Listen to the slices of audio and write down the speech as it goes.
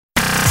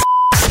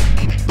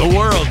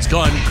internet's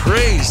gone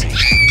crazy.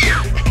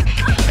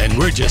 And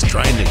we're just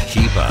trying to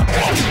keep up.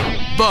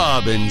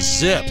 Bob and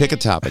Zip. Pick a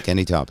topic,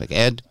 any topic.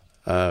 Ed?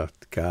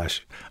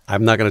 Gosh,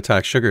 I'm not going to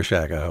talk Sugar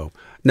Shack, I hope.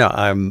 No,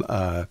 I'm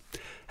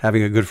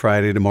having a Good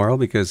Friday tomorrow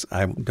because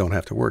I don't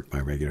have to work my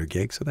regular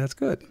gig, so that's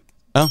good.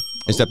 Oh,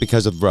 is that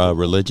because of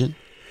religion?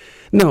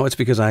 No, it's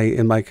because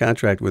in my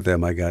contract with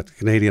them, I got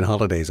Canadian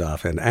holidays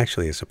off, and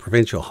actually it's a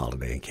provincial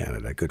holiday in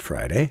Canada, Good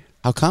Friday.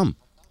 How come?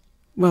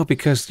 Well,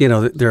 because, there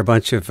are a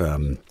bunch of,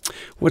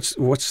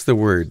 what's the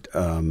word?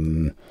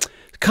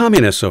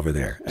 Communists over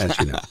there, as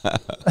you know.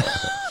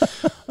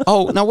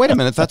 Oh, now wait a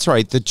minute. That's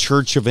right. The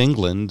Church of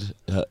England.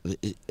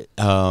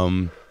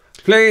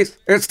 Please,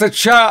 it's the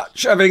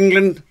Church of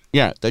England.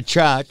 Yeah, the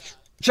Church.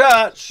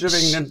 Church of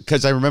England.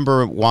 Because I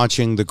remember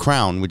watching The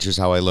Crown, which is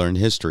how I learned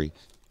history.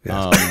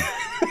 Yes.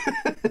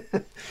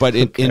 But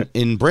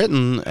in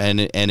Britain and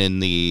in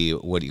the,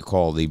 what do you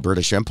call, the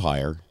British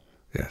Empire,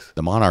 yes,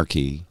 the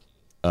monarchy,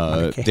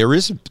 there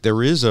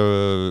is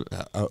a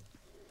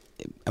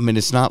I mean,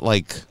 it's not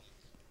like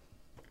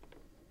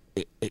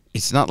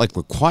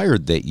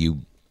required that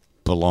you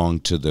belong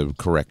to the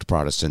correct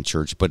Protestant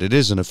church, but it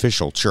is an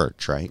official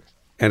church, right?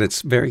 And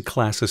it's very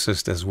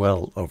classicist as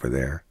well over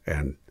there,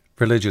 and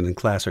religion and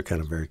class are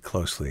kind of very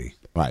closely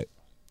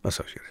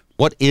associated.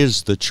 What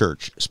is the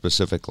church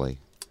specifically?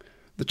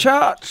 The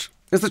church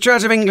is the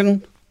Church of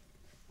England.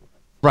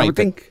 Right. I would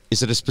think.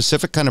 Is it a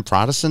specific kind of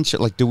Protestant church?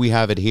 Like, do we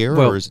have it here?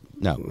 Or is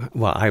no?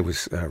 Well, I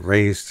was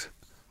raised.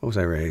 What was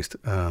I raised?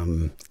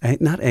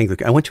 Not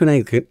Anglican. I went to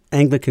an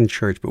Anglican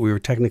church, but we were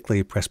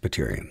technically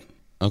Presbyterian.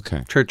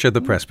 Okay. Church of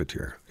the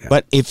Presbyter. Yeah.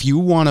 But if you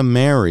want to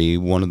marry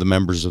one of the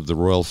members of the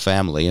royal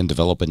family and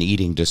develop an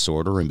eating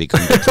disorder and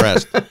become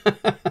depressed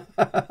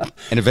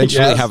and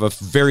eventually have a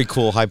very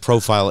cool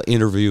high-profile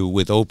interview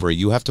with Oprah,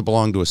 you have to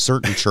belong to a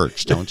certain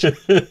church, don't you?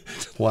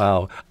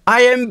 Wow.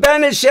 I am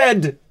banished.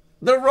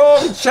 The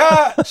wrong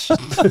church.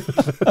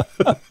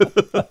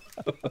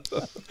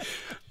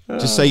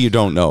 Just say you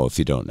don't know if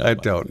you don't know. I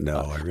don't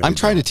know. I'm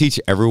trying to teach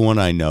everyone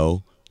I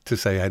know to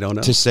say I don't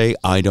know. To say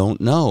I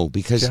don't know,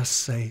 because just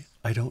say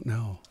I don't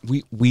know.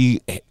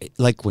 We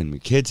like when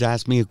kids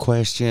ask me a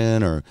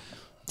question or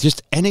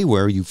just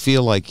anywhere you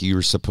feel like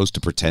you're supposed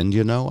to pretend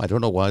you know. I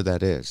don't know why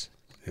that is.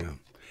 Yeah.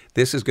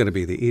 This is going to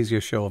be the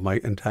easiest show of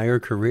my entire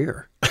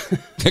career.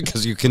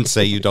 Because you can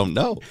say you don't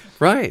know.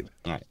 Right.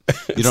 Right.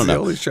 You don't know. It's the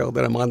only show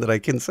that I'm on that I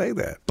can say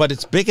that. But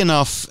it's big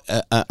enough.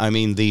 I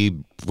mean, the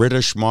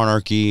British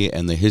monarchy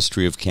and the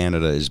history of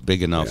Canada is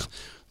big enough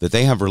that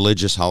they have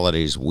religious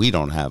holidays we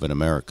don't have in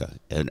America.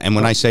 And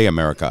when I say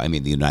America, I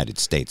mean the United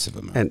States of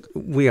America. And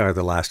we are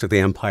the last of the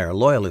empire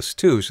loyalists,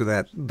 too, so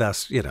that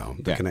thus,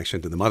 the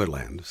connection to the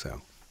motherland.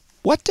 So,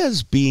 what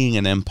does being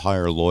an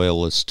empire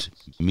loyalist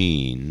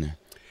mean?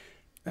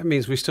 That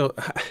means we still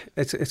 –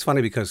 it's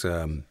funny because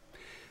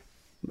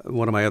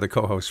one of my other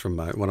co-hosts from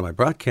one of my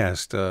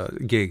broadcast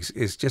gigs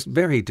is just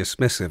very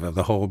dismissive of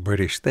the whole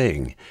British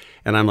thing.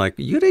 And I'm like,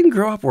 you didn't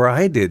grow up where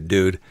I did,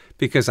 dude,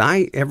 because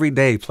I every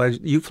day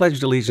you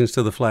pledged allegiance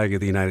to the flag of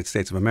the United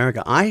States of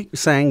America. I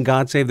sang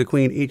God Save the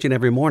Queen each and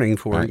every morning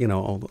for,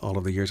 all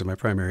of the years of my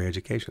primary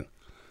education.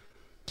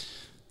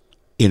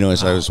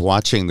 As I was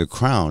watching The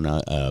Crown,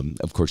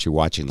 of course, you're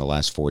watching the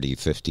last 40,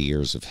 50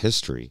 years of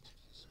history.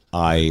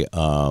 I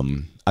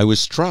was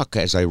struck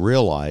as I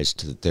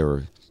realized that there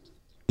were,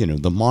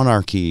 the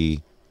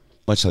monarchy,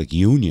 much like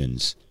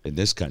unions in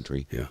this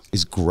country,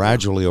 is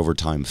gradually over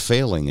time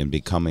failing and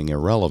becoming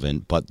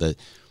irrelevant. But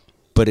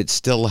it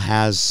still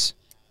has,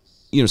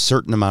 a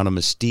certain amount of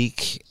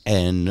mystique,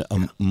 and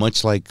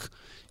much like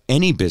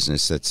any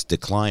business that's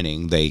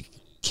declining, they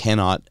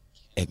cannot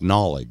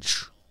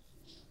acknowledge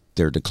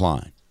their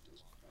decline.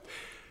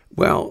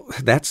 Well,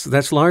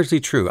 that's largely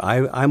true.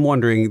 I'm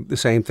wondering the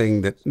same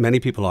thing that many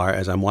people are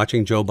as I'm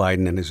watching Joe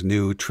Biden and his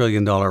new $1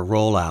 trillion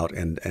rollout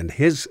and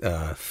his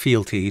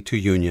fealty to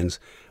unions,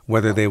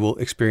 whether they will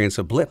experience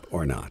a blip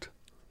or not.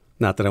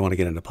 Not that I want to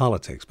get into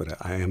politics, but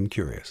I am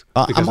curious.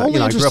 Because I'm only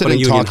interested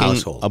in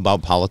talking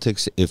about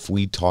politics if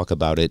we talk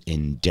about it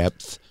in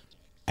depth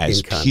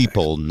as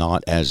people,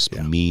 not as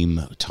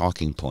meme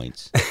talking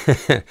points.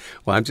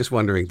 Well, I'm just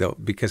wondering, though,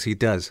 because he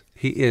is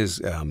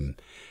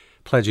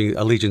pledging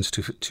allegiance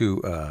to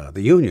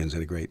the unions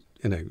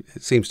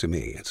it seems to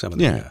me, in some of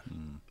the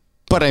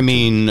But I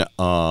mean,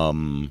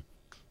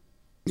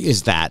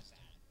 is that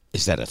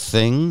a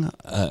thing?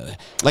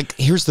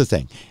 Here's the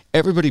thing: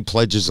 everybody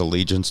pledges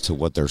allegiance to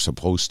what they're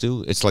supposed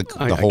to. It's like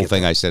the whole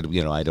thing. I said,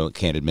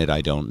 can't admit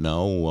I don't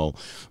know. Well,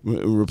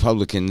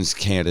 Republicans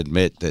can't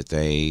admit that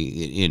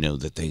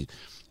they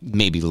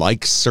maybe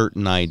like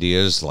certain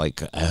ideas,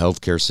 like a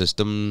healthcare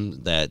system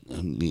that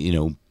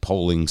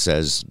polling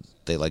says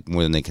they like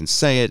more than they can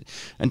say it,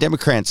 and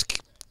Democrats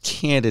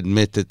can't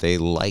admit that they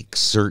like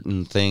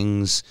certain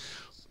things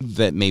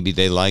that maybe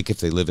they like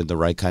if they live in the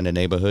right kind of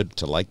neighborhood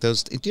to like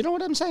those. Do you know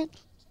what I'm saying?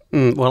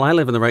 Well, I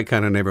live in the right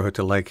kind of neighborhood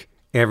to like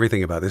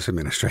everything about this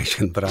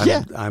administration, but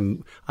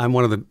I'm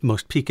one of the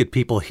most peaked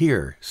people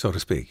here, so to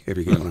speak, if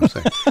you get what I'm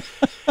saying.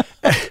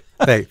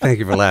 Hey, thank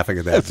you for laughing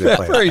at that.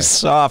 Very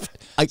soft.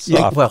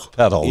 Soft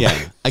pedal.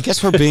 Yeah, I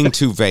guess we're being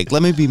too vague.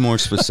 Let me be more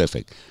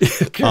specific.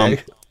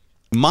 Okay.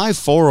 My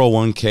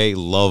 401k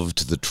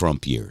loved the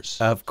Trump years.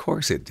 Of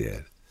course it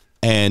did.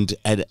 And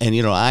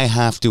I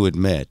have to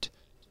admit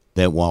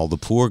that while the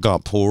poor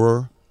got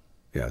poorer,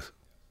 Yes.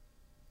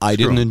 I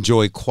didn't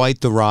enjoy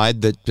quite the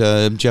ride that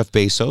Jeff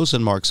Bezos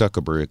and Mark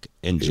Zuckerberg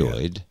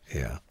enjoyed.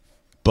 Yeah.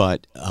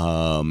 But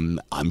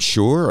I'm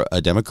sure a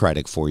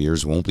Democratic 4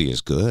 years won't be as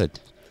good.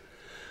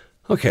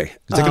 Okay.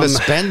 They're going to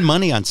spend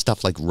money on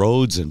stuff like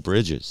roads and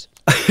bridges.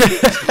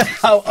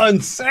 How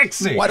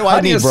unsexy. Why do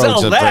I need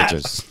roads and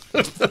bridges?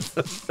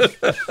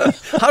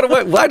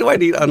 Why do I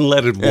need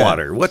unleaded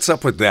water? What's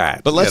up with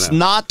that? But let's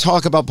not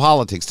talk about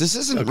politics. This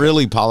isn't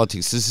really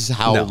politics. This is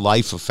how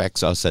life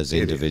affects us as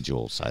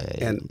individuals.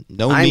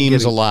 No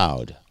memes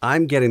allowed.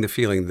 I'm getting the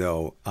feeling,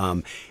 though,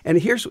 and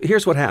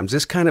here's what happens.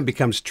 This kind of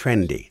becomes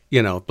trendy.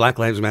 Black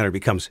Lives Matter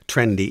becomes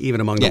trendy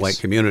even among the white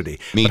community.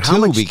 Me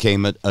Too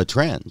became a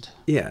trend.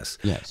 Yes.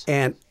 Yes.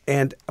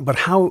 But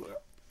how...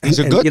 These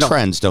are good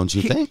trends, don't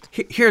you think?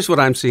 Here's what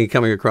I'm seeing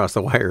coming across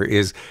the wire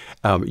is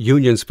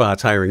union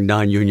spots hiring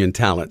non-union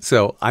talent.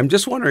 So I'm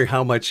just wondering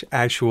how much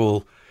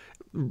of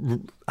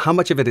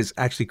it is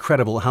actually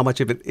credible, how much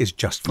of it is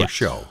just for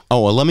show.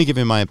 Oh, well, let me give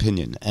you my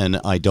opinion,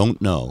 and I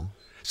don't know.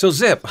 So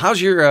Zip,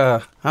 how's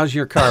your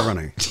car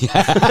running?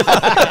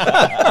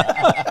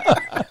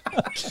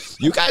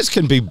 You guys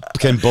can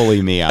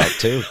bully me out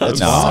too. I'm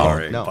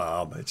sorry,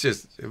 Bob.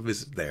 It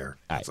was there.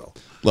 That's all.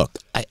 Look,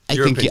 I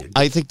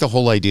think the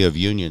whole idea of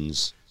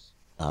unions,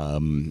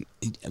 I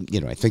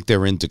think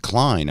they're in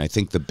decline. I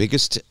think the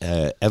biggest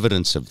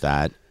evidence of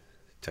that.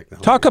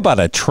 Talk about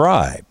a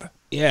tribe.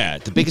 Yeah,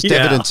 the biggest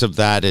evidence of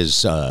that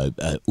is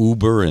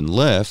Uber and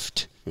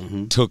Lyft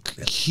took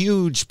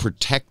huge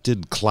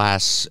protected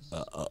class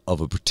of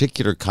a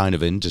particular kind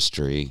of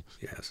industry,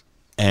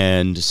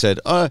 and said,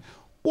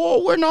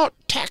 well, we're not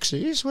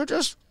taxis, we're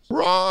just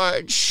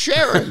ride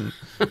sharing,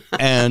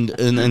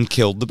 and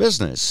killed the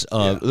business.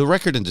 The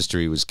record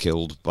industry was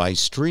killed by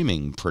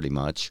streaming, pretty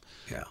much.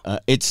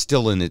 It's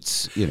still in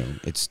its,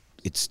 it's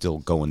still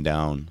going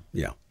down.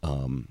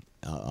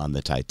 On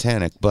the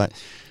Titanic, but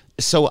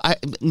I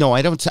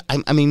don't.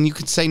 I mean, you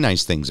can say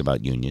nice things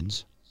about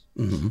unions,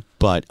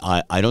 but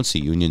I don't see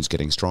unions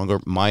getting stronger.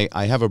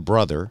 I have a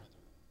brother.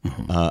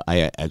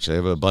 I actually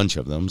have a bunch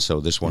of them, so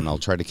this one I'll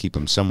try to keep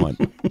him somewhat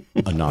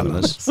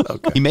anonymous.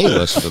 Okay. He may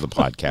listen to the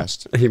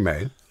podcast. He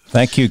may.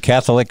 Thank you,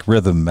 Catholic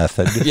Rhythm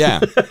Method. Yeah.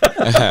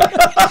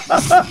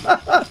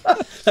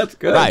 That's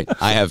good. Right.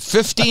 I have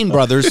 15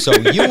 brothers, so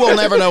you will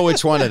never know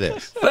which one it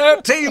is.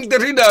 13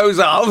 that he knows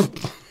of.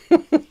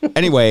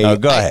 Anyway,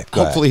 go ahead.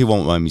 Hopefully he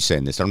won't mind me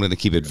saying this. I'm going to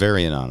keep it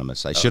very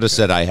anonymous. I should have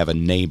said I have a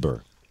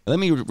neighbor. Let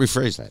me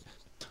rephrase that.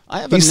 I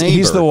have a neighbor.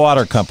 He's the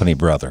water company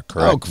brother,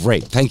 correct? Oh,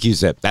 great. Thank you,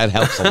 Zip. That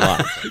helps a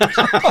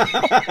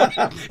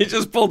lot. He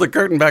just pulled the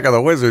curtain back on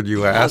the wizard,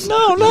 you ass.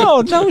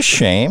 No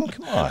shame.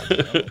 Come on.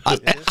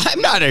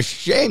 I'm not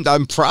ashamed.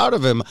 I'm proud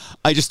of him.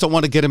 I just don't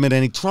want to get him in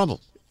any trouble.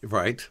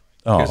 Right.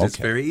 Oh, because it's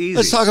very easy.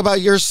 Let's talk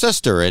about your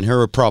sister and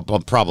her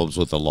problems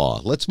with the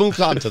law. Let's move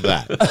on to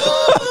that.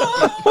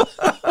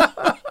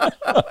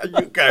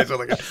 You guys are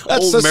like an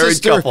old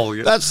married couple.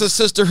 That's the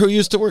sister who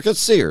used to work at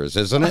Sears,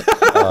 isn't it?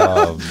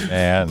 Oh,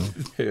 man.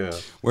 Yeah.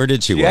 Where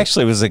did she work? She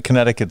actually was a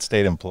Connecticut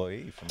State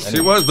employee.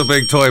 She was the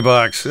big toy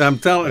box. I'm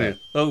telling you.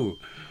 Oh.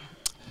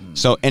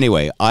 So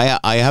anyway,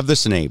 I have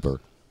this neighbor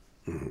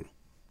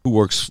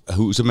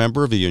who's a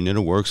member of a union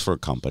who works for a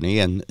company,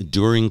 and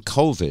during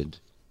COVID,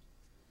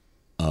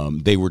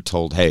 they were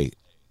told, hey,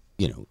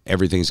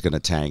 everything's going to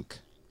tank,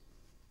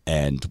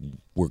 and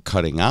we're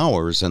cutting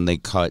hours, and they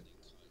cut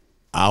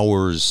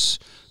hours,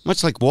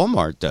 much like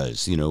Walmart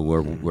does,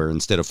 where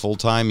instead of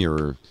full-time,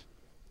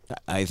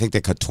 I think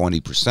they cut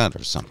 20%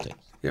 or something.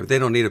 Yeah, but they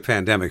don't need a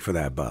pandemic for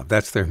that, Bob.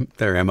 That's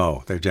their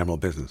MO, their general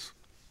business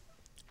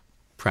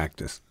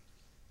practice.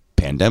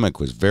 Pandemic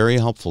was very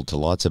helpful to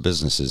lots of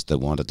businesses that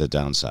wanted to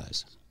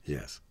downsize.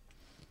 Yes.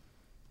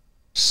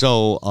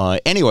 So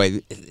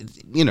anyway,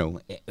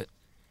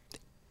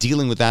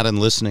 dealing with that and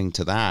listening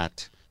to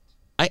that,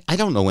 I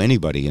don't know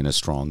anybody in a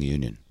strong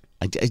union.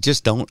 I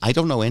just don't. I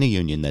don't know any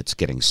union that's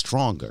getting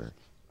stronger.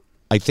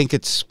 I think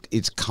it's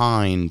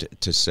kind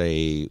to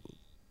say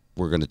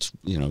we're going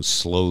to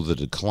slow the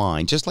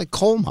decline, just like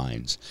coal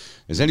mines.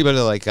 Is anybody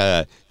like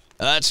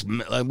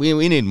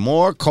we need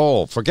more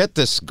coal? Forget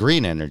this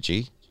green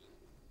energy.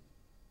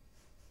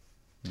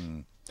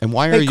 And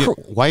why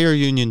are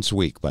unions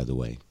weak? By the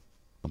way,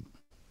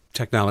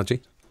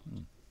 technology.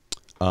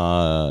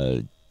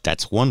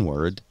 That's one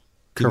word.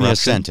 Give me a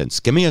sentence.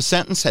 Give me a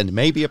sentence and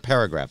maybe a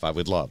paragraph. I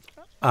would love.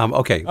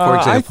 Okay, for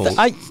example,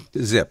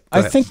 Zip.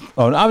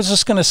 I was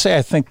just going to say,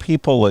 I think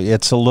people,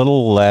 it's a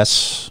little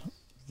less,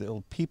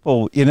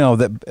 people,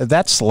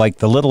 that's like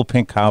the little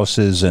pink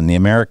houses and the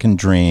American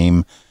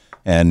dream,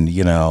 and,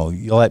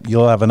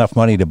 you'll have enough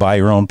money to buy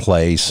your own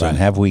place and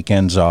have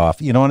weekends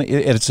off. And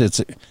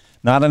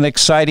not an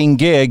exciting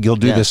gig. You'll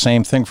do Yeah. the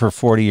same thing for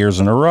 40 years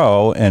in a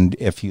row. And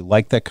if you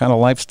like that kind of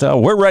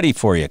lifestyle, we're ready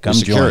for you. Come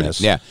join us.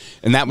 Yeah.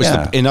 And that was,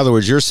 Yeah. in other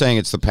words, you're saying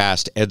it's the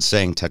past, Ed's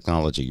saying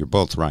technology. You're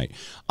both right.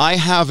 I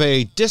have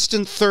a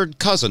distant third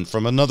cousin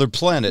from another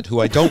planet who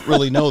I don't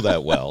really know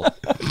that well.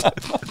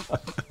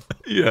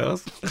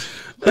 Yes.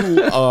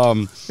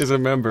 Who Is a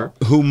member.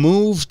 who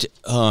moved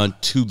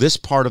to this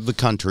part of the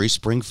country,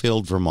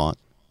 Springfield, Vermont,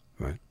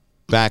 Right.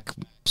 back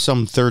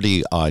some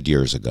 30-odd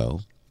years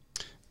ago.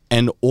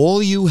 And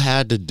all you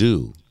had to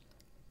do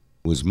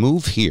was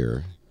move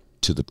here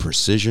to the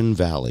Precision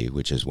Valley,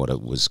 which is what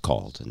it was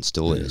called and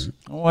still is.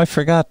 Oh, I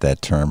forgot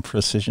that term,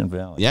 Precision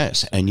Valley.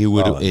 Yes, and you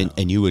would Oh, no.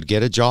 and you would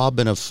get a job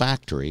in a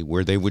factory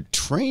where they would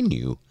train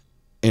you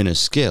in a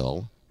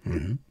skill.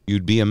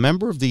 You'd be a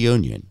member of the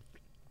union.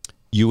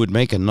 You would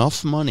make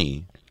enough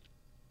money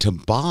to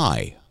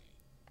buy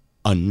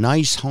a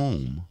nice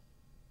home.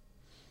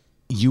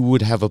 You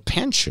would have a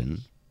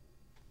pension,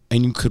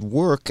 and you could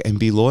work and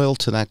be loyal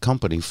to that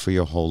company for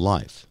your whole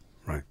life.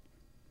 Right.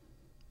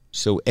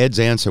 So Ed's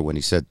answer when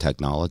he said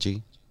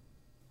technology,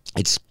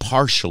 it's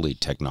partially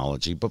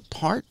technology, but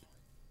part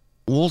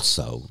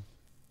also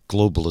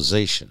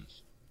globalization.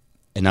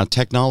 And now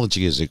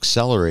technology has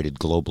accelerated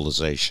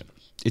globalization.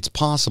 It's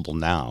possible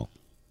now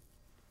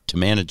to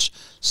manage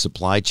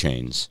supply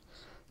chains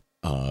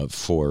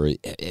for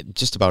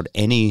just about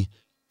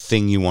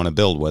anything you want to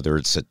build, whether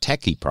it's a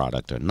techie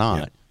product or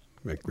not,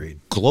 Agreed.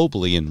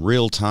 globally in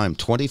real time,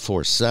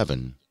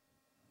 24/7,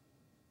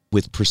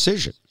 with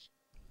precision.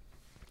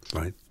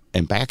 Right.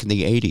 And back in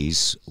the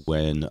 80s,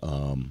 when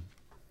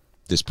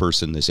this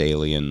person, this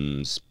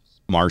alien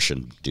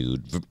Martian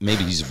dude,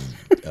 maybe he's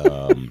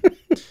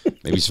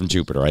from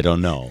Jupiter, I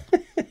don't know.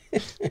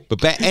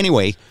 But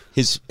anyway,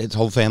 his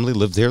whole family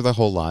lived there their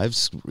whole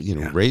lives.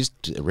 Raised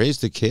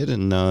the kid,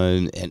 and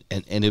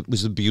it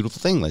was a beautiful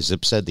thing. Like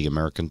Zip said, the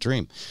American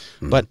dream.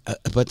 But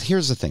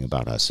here's the thing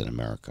about us in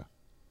America: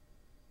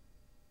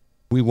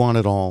 we want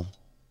it all.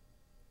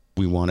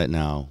 We want it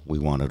now. We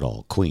want it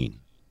all. Queen.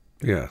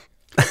 Yeah.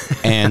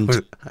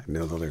 And I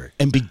know the lyric.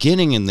 and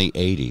beginning in the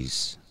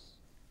 80s,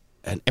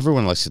 and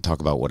everyone likes to talk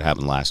about what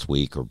happened last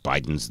week, or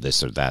Biden's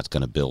this or that's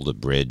going to build a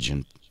bridge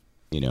and,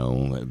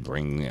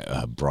 bring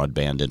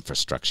broadband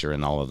infrastructure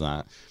and all of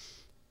that.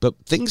 But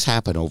things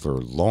happen over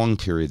long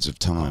periods of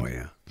time. Oh,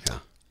 yeah. Yeah.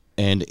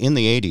 And in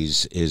the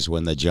 80s is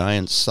when the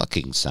giant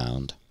sucking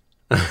sound.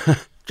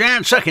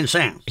 Giant sucking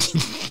sound.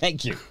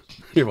 Thank you.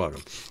 You're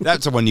welcome.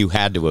 That's the one you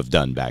had to have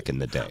done back in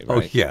the day,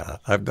 right? Oh, yeah.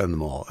 I've done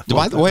them all.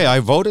 By the way, I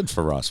voted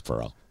for Ross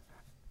Perot.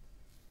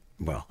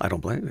 Well, I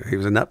don't blame you. He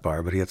was a nut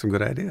bar, but he had some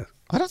good ideas.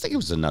 I don't think it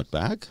was a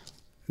nutbag.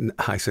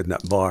 I said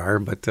nut bar,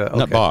 but okay.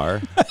 Nut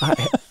bar.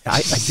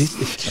 I did.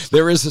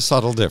 There is a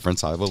subtle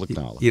difference, I will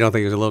acknowledge. You don't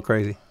think he was a little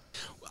crazy?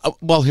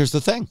 Well, here's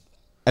the thing.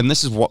 And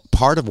this is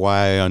part of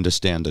why I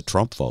understand the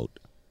Trump vote.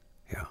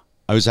 Yeah.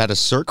 I was at a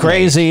certain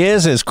Crazy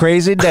is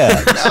crazy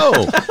does.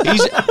 No,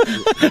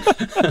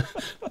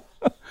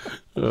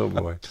 Oh,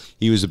 boy.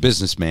 he was a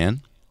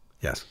businessman.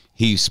 Yes.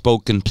 He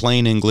spoke in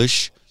plain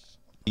English.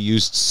 He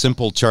used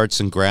simple charts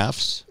and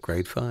graphs.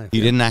 Grade 5.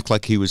 He didn't act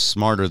like he was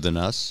smarter than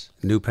us.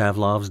 Knew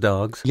Pavlov's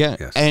dogs. Yeah,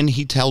 Yes. and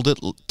he told it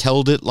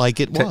like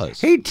it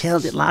was. He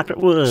told it like it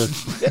was.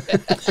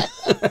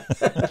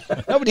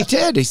 No, but he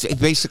did. He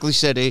basically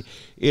said,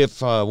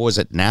 if was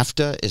it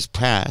NAFTA is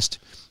passed,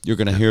 you're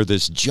going to hear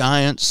this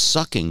giant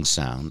sucking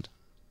sound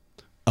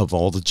of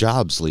all the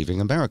jobs leaving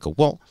America.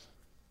 Well,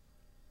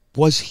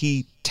 was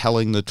he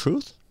telling the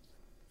truth?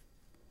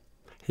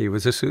 He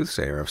was a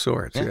soothsayer of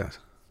sorts, yes.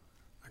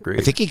 Agreed.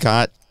 I think he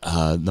got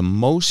the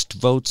most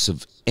votes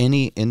of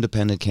any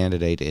independent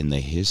candidate in the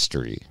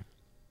history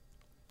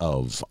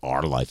of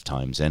our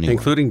lifetimes, anyway.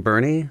 Including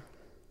Bernie?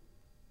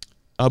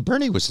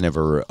 Bernie was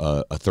never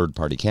a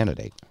third-party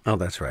candidate. Oh,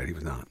 that's right. He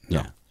was not.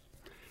 No.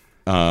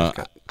 Yeah.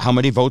 How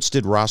many votes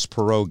did Ross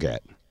Perot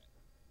get?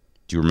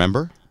 Do you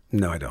remember?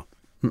 No, I don't.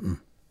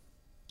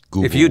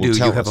 Google If you will do,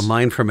 tell you have us. a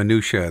mind for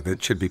minutia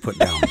that should be put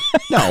down.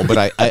 No,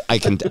 but I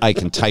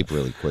can type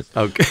really quick.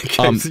 Okay,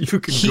 so you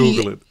can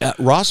Google it.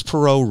 Ross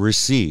Perot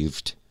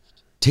received.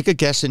 Take a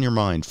guess in your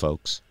mind,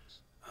 folks.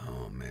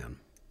 Oh, man.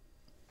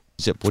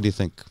 Zip, What do you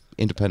think?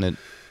 Independent,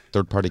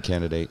 third-party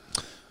candidate.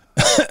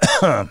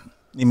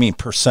 You mean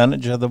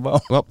percentage of the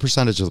vote? Well,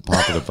 percentage of the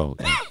popular vote.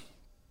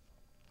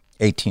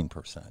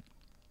 18%.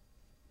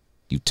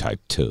 You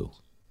typed 2.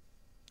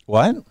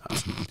 What?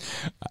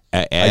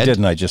 Ed, I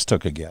didn't. I just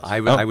took a guess.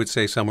 I would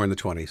say somewhere in the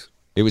 20s.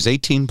 It was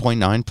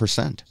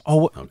 18.9%.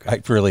 Oh, Okay.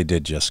 I really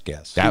did just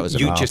guess. That was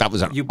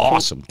an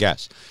awesome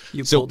guess.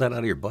 You So- pulled that out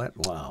of your butt?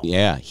 Wow.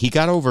 Yeah, he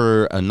got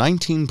over a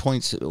 19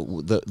 points.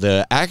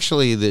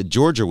 The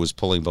Georgia was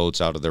pulling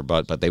votes out of their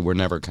butt, but they were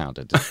never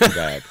counted. It's too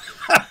bad.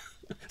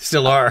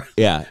 Still are.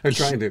 Yeah, They're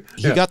trying to.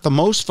 He got the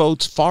most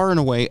votes far and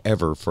away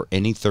ever for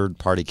any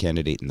third-party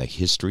candidate in the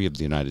history of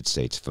the United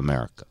States of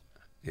America.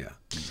 Yeah.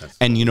 That's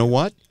And you know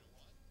what?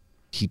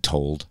 He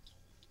told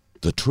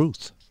the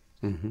truth.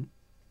 Mm-hmm.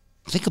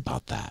 Think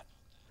about that.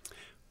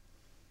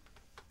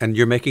 And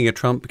you're making a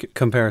Trump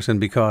comparison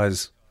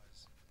because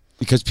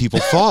Because people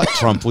thought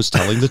Trump was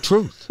telling the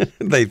truth.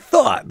 They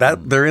thought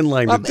that they're in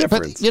line with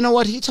difference. But you know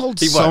what? He told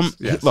He some. was.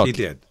 Yes, look, he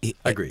did.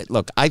 Agreed.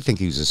 Look, I think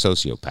he's a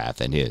sociopath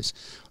and is,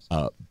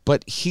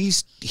 but he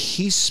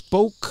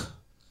spoke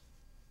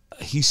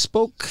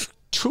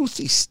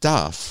truthy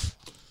stuff.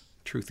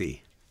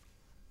 Truthy.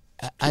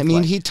 I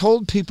mean, he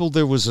told people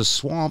there was a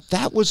swamp.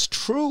 That was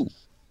true.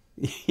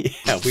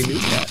 Yeah, we knew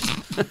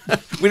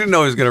that. We didn't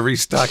know he was going to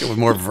restock it with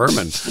more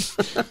vermin.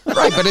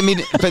 Right, but I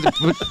mean,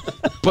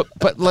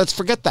 but let's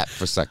forget that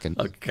for a second.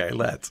 Okay,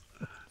 let's.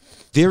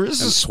 There is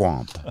a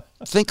swamp.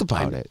 Think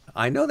about it.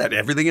 I know that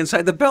everything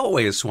inside the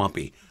Beltway is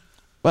swampy.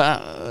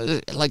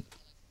 Like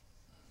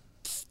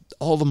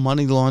all the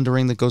money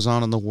laundering that goes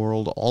on in the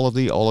world, all of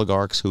the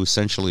oligarchs who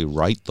essentially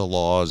write the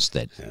laws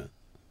that. Yeah.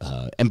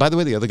 And by the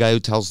way, the other guy who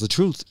tells the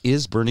truth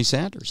is Bernie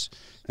Sanders.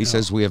 He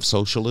says we have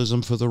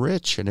socialism for the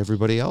rich, and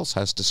everybody else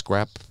has to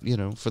scrap,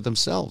 for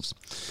themselves.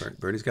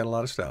 Bernie's got a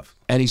lot of stuff,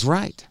 and he's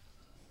right.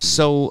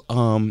 So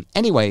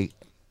anyway,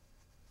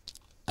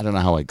 I don't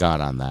know how I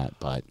got on that,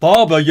 but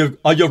Bob, are you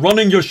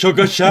running your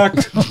sugar shack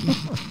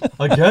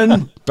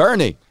again?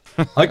 Bernie,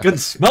 I can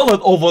smell it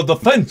over the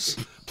fence.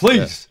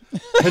 Please,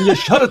 can you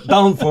shut it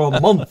down for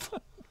a month?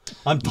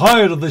 I'm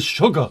tired of this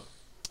sugar.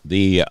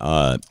 The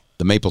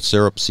maple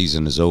syrup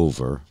season is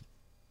over.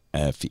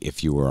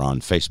 If you were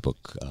on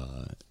Facebook,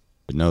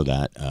 you know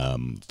that.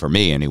 For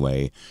me,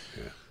 anyway,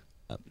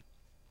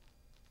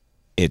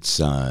 it's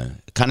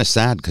kind of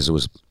sad because it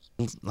was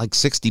like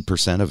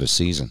 60% of a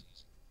season.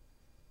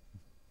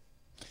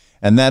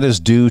 And that is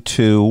due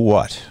to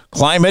what?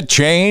 Climate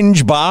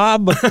change,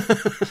 Bob?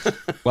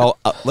 Well,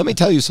 let me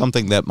tell you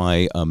something that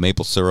my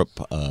maple syrup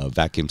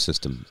vacuum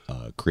system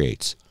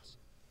creates.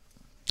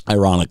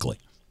 Ironically,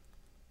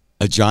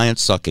 a giant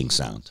sucking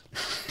sound.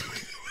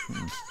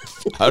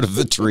 Out of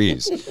the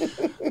trees.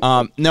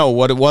 No,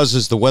 what it was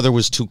is the weather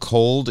was too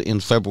cold in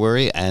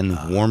February and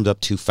warmed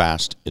up too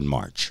fast in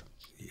March.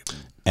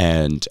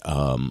 And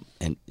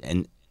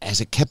as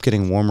it kept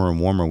getting warmer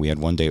and warmer, we had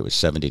one day it was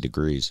 70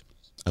 degrees.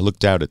 I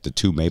looked out at the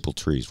two maple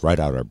trees right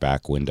out our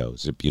back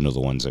windows, if you know the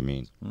ones I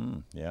mean.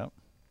 Yeah.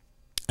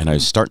 And I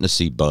was starting to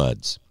see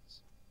buds.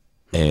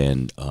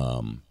 And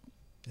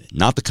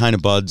not the kind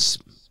of buds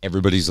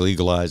everybody's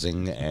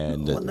legalizing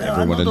and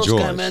everyone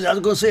enjoys. Kind, man. I was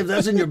going to say, if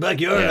that's in your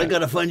backyard, I got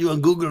to find you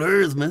on Google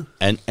Earth, man.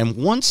 And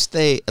once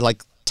they,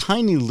 like,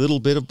 tiny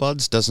little bit of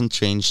buds doesn't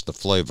change the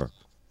flavor.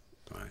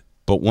 Right.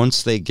 But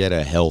once they get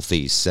a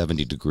healthy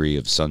 70 degree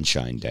of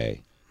sunshine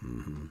day,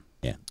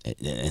 yeah,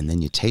 and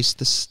then you taste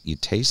the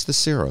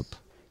syrup,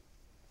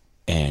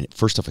 and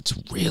first off, it's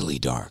really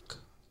dark.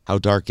 How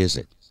dark is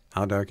it?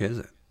 How dark is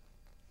it?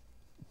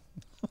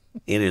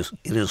 It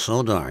is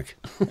so dark.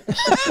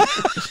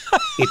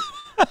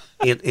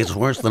 It's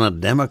worse than a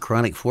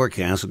Democratic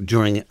forecast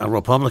during a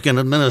Republican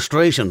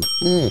administration.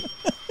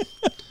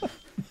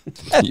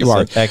 You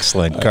are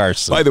excellent,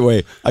 Carson. By the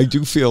way, I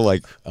do feel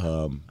like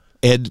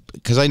Ed,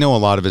 because I know a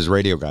lot of his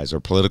radio guys are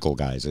political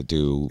guys that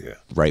do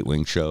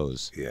right-wing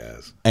shows.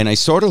 Yes. And I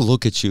sort of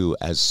look at you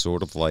as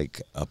sort of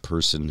like a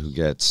person who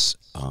gets,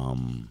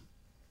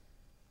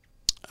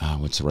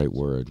 what's the right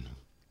word?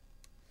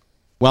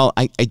 Well,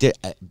 I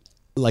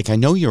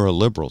know you're a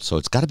liberal, so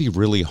it's got to be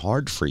really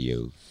hard for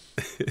you.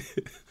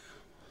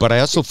 But I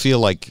also feel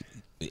like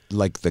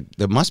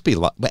there must be a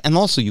lot, and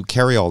also you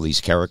carry all these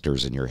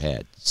characters in your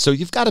head, so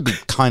you've got to be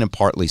kind of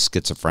partly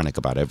schizophrenic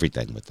about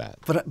everything with that.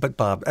 But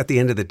Bob, at the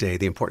end of the day,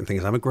 the important thing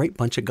is I'm a great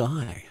bunch of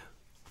guy.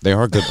 They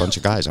are a good bunch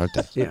of guys, aren't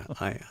they? Yeah,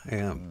 I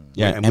am.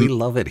 Yeah, and we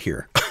love it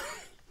here.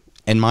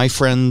 And my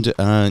friend,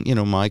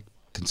 my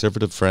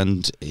conservative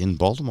friend in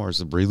Baltimore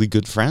is a really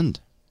good friend,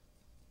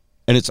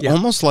 and it's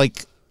almost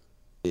like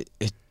it.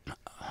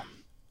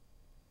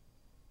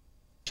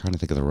 Trying to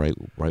think of the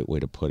right way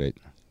to put it.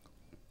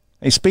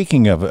 Hey,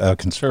 speaking of a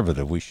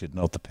conservative, we should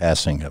note the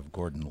passing of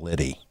Gordon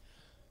Liddy,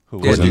 who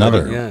was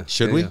another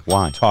should we?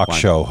 Why? Talk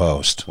show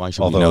host. Why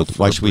should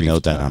we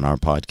note that on our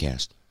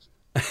podcast?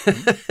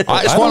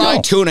 That's what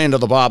I tune into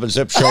the Bob and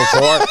Zip show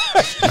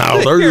for.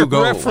 Now there you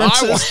go.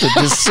 References to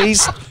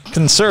deceased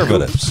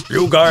conservatives.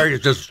 You guys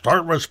just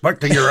start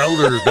respecting your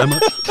elders, damn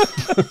it.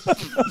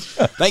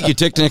 Thank you,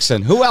 Dick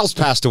Nixon. Who else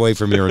passed away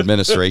from your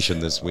administration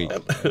this week?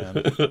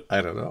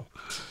 I don't know.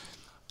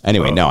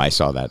 Anyway, no, I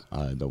saw that,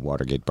 the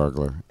Watergate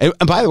burglar. And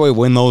by the way,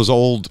 when those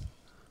old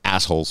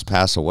assholes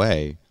pass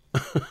away,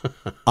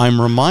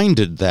 I'm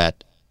reminded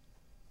that,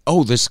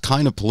 this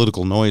kind of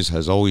political noise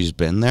has always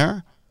been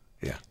there.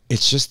 Yeah.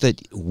 It's just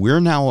that we're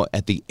now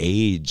at the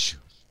age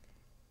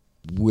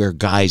where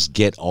guys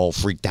get all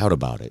freaked out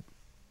about it.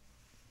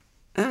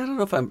 I don't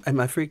know if am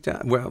I freaked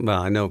out. Well,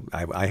 I know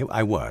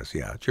I was,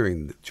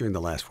 during the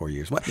last 4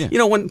 years.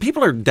 When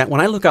people are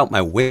when I look out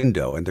my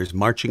window and there's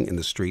marching in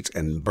the streets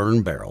and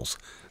burn barrels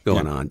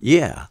going on,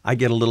 I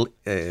get a little,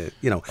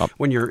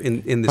 when you're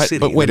in the city.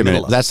 But wait a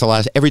minute, that's the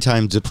last. Every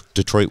time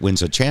Detroit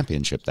wins a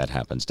championship, that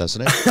happens,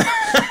 doesn't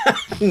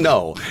it?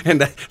 No,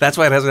 and that's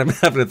why it hasn't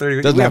happened in 30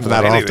 years. Doesn't happen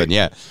that often,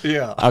 yeah.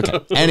 Yeah. Okay.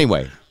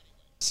 Anyway,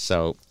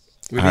 so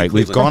All right,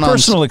 we've gone on.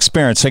 Personal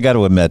experience, I got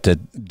to admit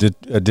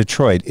that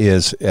Detroit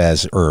is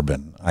as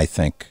urban, I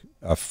think,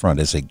 up front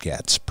as it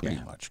gets, pretty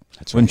much.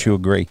 Wouldn't you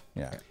agree?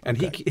 Yeah. And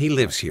he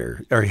lives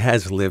here, or he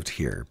has lived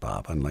here,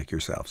 Bob, unlike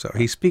yourself. So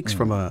he speaks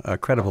from a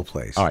credible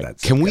place. All right,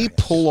 can we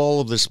pull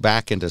all of this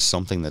back into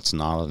something that's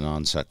not a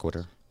non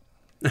sequitur?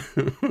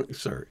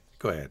 Sorry.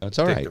 Go ahead. That's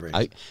all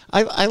right.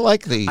 I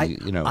like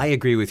the, I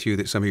agree with you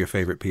that some of your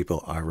favorite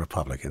people are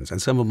Republicans,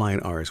 and some of mine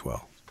are as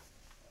well.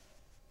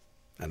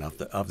 And of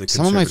the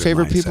some of my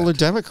favorite mindset. people are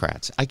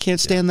Democrats. I can't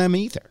stand them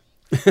either.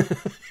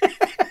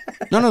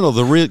 No.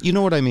 The real, you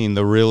know what I mean.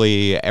 The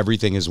really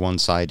everything is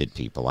one-sided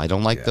people. I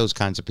don't like those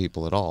kinds of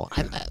people at all.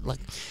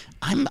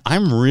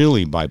 I'm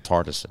really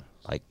bipartisan.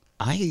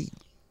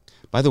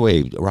 By the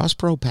way, Ross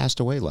Perot passed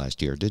away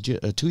last year. Did you?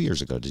 2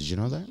 years ago. Did you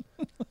know that?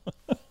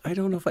 I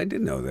don't know if I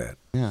did know that.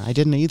 Yeah, I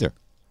didn't either.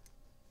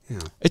 Yeah.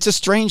 It's a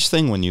strange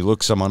thing when you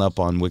look someone up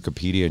on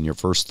Wikipedia and your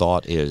first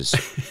thought is,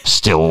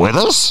 still with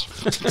us?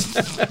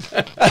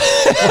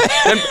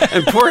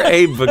 and poor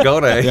Abe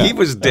Vigoda, he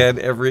was dead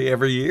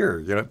every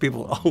year.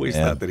 People always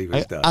thought that he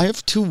was done. I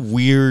have two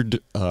weird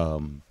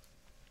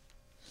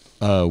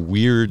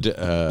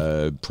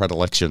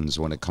predilections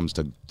when it comes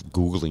to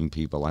Googling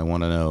people. I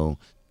want to know,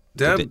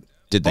 dead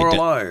did they or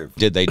alive?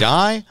 Did they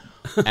die?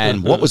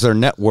 And what was their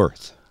net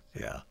worth?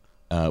 Yeah.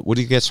 What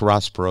do you guess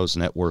Ross Perot's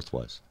net worth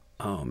was?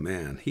 Oh,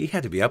 man. He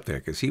had to be up there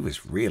because he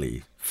was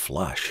really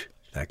flush,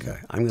 that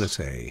guy. I'm going to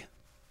say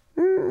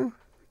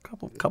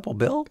couple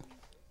bill?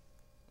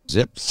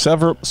 Zip?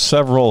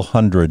 Several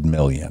hundred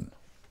million.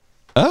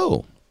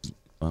 Oh.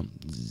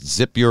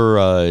 Zip,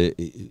 your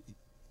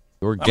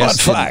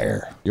guess. On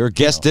fire. Your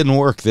guess didn't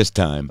work this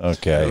time.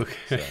 Okay.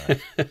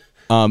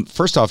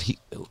 First off,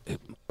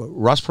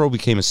 Ross Perot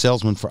became a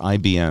salesman for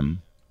IBM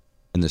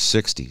in the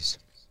 60s.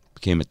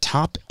 Became a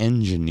top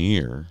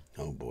engineer.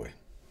 Oh, boy.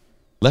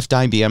 Left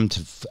IBM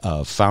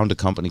to found a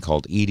company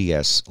called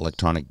EDS,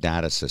 Electronic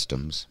Data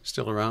Systems.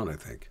 Still around, I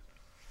think.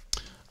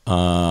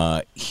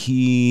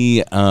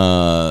 He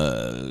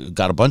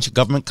got a bunch of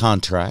government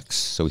contracts,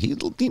 so he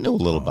knew a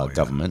little about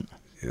government.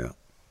 Yeah.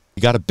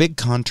 He got a big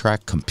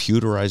contract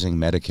computerizing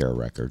Medicare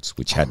records,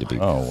 which had to be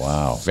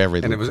very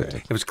and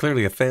lucrative. it was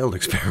clearly a failed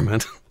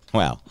experiment.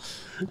 Well,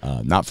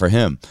 not for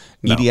him.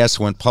 No. EDS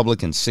went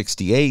public in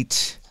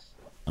 1968.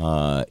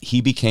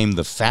 He became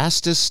the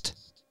fastest,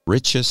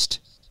 richest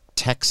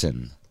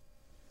Texan,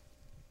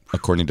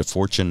 according to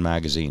Fortune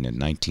magazine in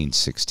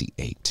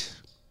 1968.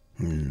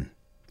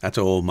 That's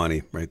old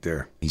money right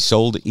there. He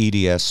sold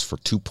EDS for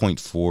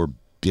 $2.4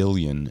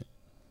 billion in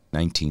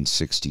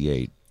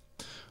 1968.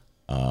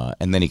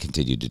 And then he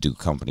continued to do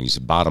companies.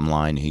 Bottom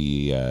line,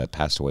 he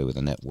passed away with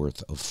a net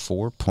worth of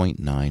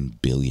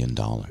 $4.9 billion.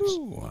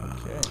 Wow.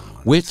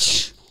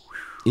 Which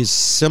is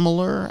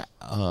similar,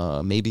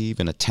 maybe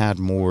even a tad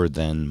more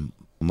than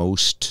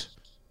most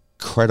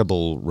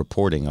credible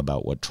reporting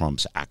about what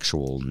Trump's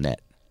actual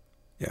net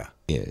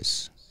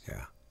is.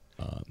 Yeah.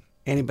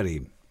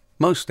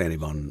 Most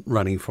anyone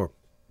running for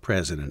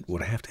president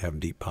would have to have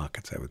deep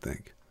pockets, I would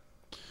think.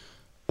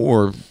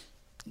 Or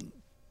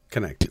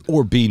connected.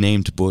 Or be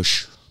named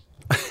Bush.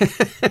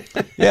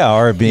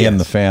 Or be in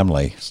the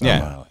family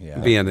somehow.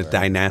 Be in a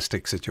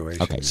dynastic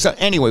situation. Okay. So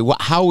anyway,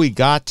 how we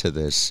got to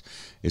this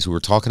is we were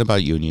talking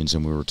about unions,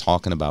 and we were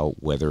talking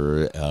about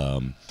whether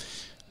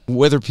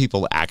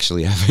people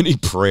actually have any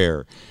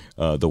prayer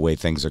the way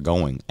things are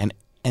going. And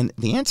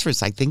the answer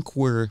is I think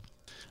we're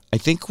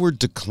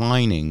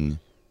declining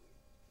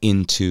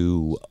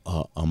into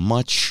a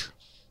much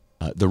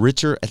the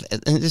richer,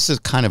 and this is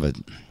kind of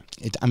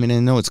I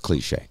know it's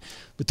cliche,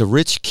 but the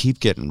rich keep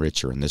getting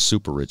richer and the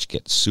super rich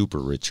get super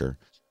richer,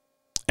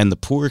 and the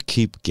poor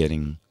keep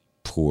getting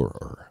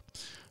poorer.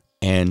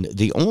 And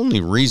the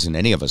only reason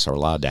any of us are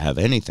allowed to have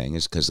anything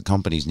is because the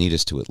companies need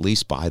us to at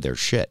least buy their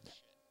shit.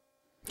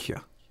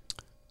 Yeah.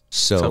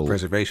 So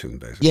self-preservation,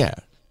 basically. Yeah.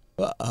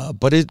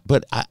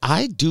 But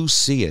I do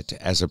see it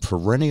as a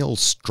perennial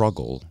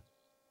struggle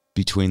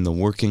between the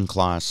working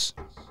class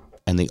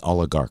and the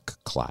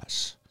oligarch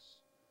class.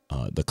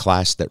 The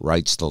class that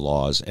writes the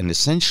laws and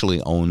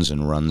essentially owns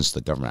and runs the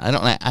government. I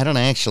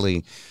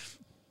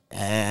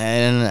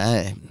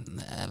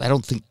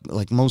don't think,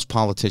 like most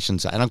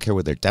politicians, I don't care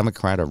whether they're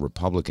Democrat or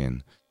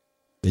Republican,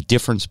 the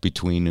difference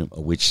between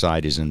which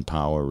side is in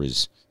power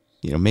is,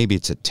 maybe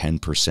it's a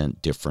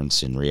 10%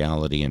 difference in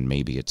reality, and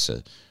maybe it's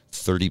a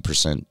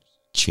 30%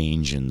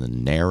 change in the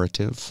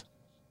narrative.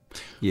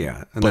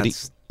 Yeah. And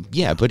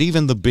but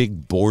even the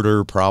big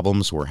border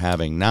problems we're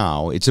having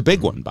now, it's a big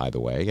one, by the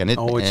way. And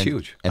it's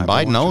huge. And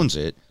Biden owns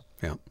it.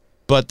 Yeah.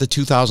 But the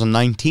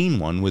 2019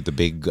 one with the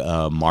big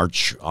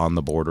march on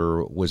the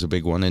border was a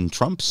big one in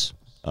Trump's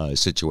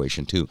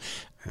situation, too.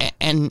 Yeah.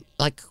 And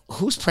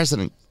who's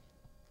president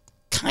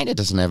kind of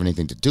doesn't have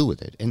anything to do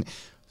with it. And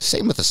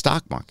same with the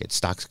stock market,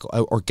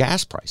 or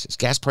gas prices.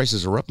 Gas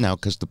prices are up now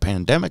because the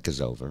pandemic is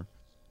over.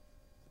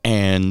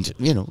 And,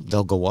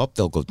 they'll go up,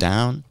 they'll go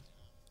down.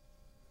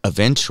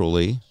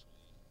 Eventually,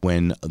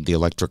 when the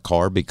electric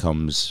car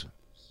becomes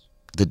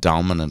the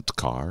dominant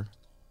car,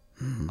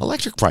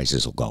 electric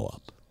prices will go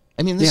up.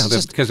 I mean, this is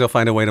just because they'll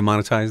find a way to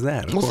monetize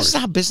that. Of well, course. this is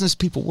how business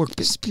people work.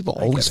 Business people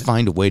always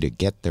find a way to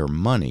get their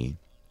money.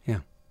 Yeah.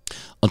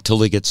 Until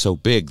they get so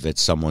big that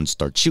someone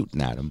starts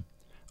shooting at them.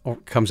 Or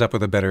comes up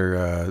with a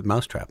better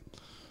mousetrap.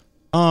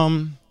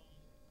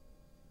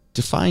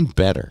 Define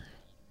better.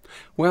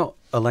 Well,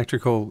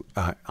 electrical,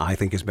 I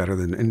think, is better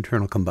than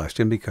internal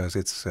combustion because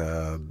it's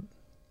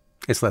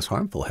less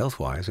harmful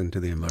health-wise into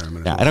the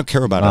environment. Yeah, I don't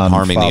care about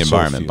harming the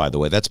environment, fuel. by the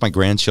way. That's my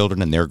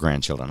grandchildren and their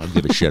grandchildren. I don't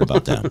give a shit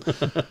about them.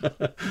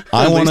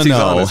 I want to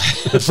know,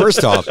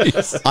 first off,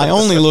 I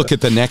only look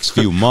at the next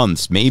few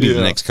months, maybe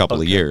the next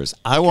couple of years.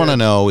 I want to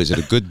know, is it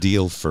a good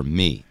deal for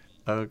me?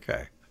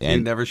 Okay. And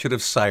you never should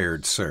have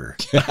sired, sir.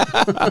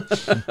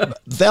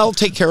 They'll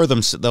take care of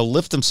them. They'll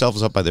lift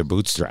themselves up by their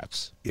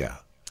bootstraps. Yeah.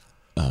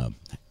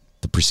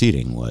 The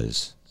proceeding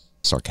was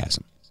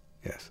sarcasm.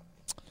 Yes.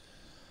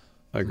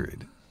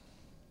 Agreed.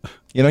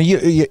 You know,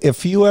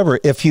 if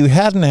you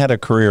hadn't had a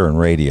career in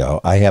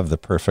radio, I have the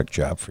perfect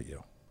job for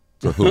you.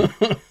 For who?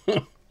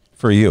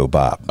 For you,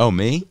 Bob. Oh,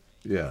 me?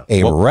 Yeah.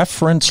 A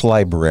reference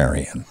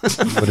librarian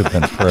would have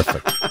been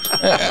perfect.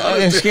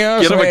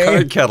 Get him a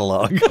card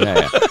catalog.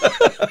 Yeah.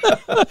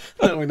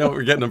 We know what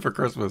we're getting him for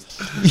Christmas.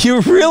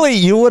 You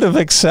would have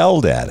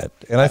excelled at it,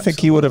 and I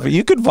think you would have.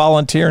 You could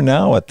volunteer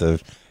now at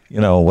the,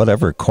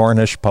 whatever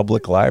Cornish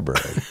Public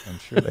Library. I'm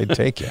sure they'd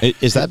take you.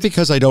 Is that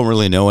because I don't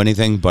really know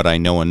anything, but I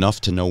know enough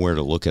to know where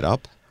to look it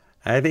up?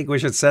 I think we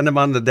should send him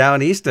on the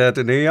Down Easter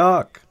to New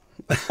York.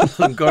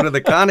 Go to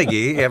the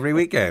Carnegie every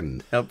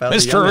weekend. Help out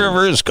Mr.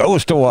 Rivers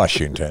goes to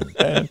Washington.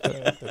 Come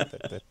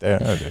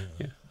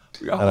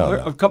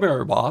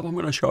here, Bob. I'm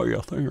going to show you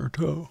a thing or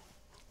two.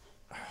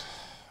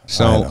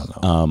 So,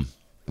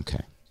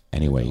 okay.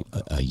 Anyway,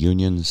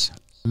 unions,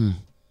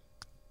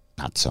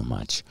 not so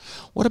much.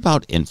 What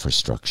about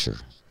infrastructure?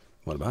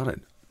 What about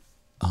it?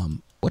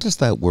 What does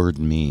that word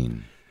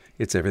mean?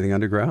 It's everything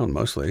underground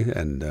mostly,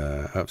 and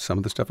some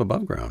of the stuff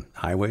above ground.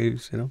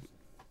 Highways,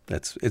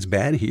 it's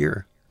bad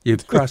here. You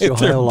cross the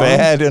Ohio They're line.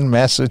 bad in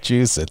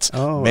Massachusetts.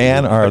 Oh,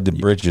 man, are the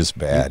bridges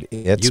bad.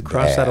 It's you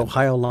cross bad. that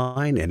Ohio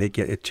line, and it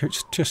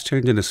just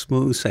turned into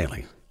smooth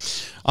sailing.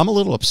 I'm a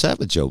little upset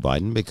with Joe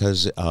Biden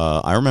because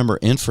I remember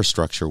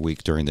Infrastructure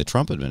Week during the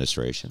Trump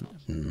administration,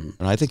 and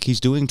I think he's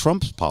doing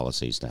Trump's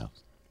policies now.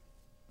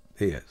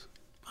 He is.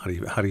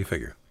 How do you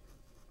figure?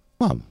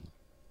 Well,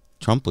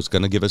 Trump was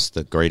going to give us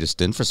the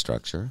greatest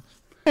infrastructure.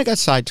 He got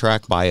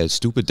sidetracked by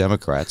stupid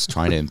Democrats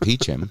trying to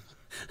impeach him.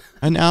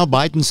 And now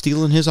Biden's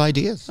stealing his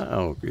ideas.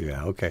 Oh,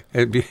 yeah, okay.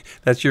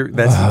 That's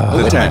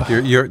the tack.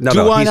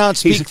 Do I not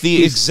speak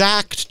the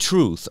exact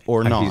truth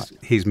or not?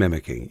 He's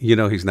mimicking.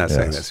 He's not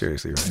saying that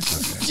seriously, right?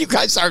 Okay. You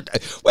guys are.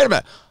 Wait a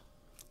minute.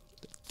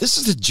 This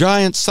is a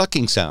giant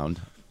sucking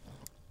sound.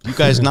 You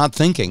guys not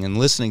thinking and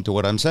listening to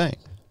what I'm saying.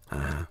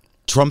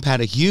 Trump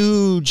had a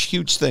huge,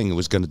 huge thing. It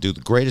was going to do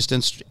the greatest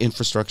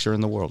infrastructure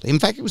in the world. In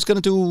fact, it was going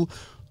to do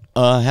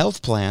a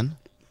health plan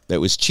that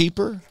was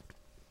cheaper,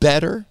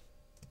 better,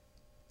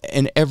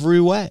 in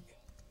every way.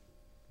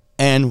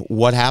 And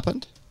what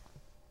happened?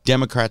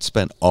 Democrats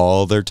spent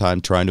all their time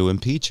trying to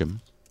impeach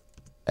him,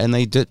 and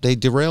they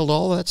derailed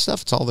all that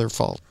stuff. It's all their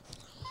fault.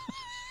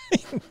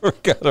 Never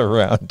got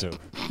around to it.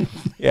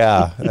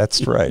 Yeah,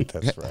 that's right.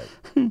 That's right.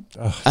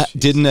 Oh,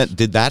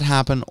 did that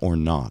happen or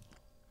not?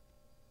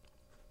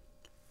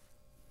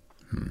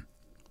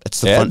 That's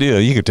the fun.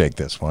 You could take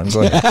this one.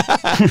 Go ahead.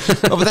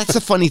 Oh, but that's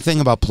the funny thing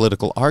about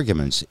political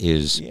arguments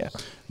is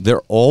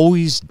they're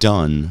always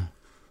done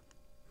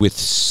with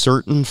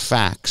certain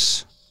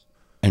facts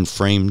and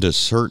framed a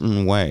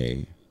certain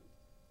way,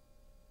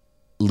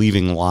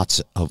 leaving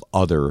lots of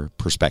other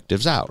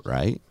perspectives out,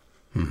 right?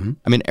 Mm-hmm.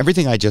 I mean,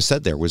 everything I just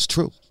said there was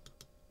true.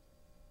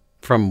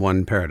 From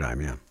one paradigm,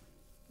 yeah.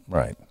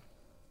 Right.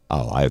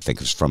 Oh, I think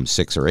it's from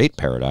 6 or 8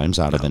 paradigms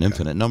out of an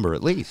infinite number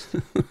at least.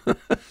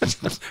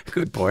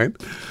 Good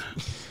point.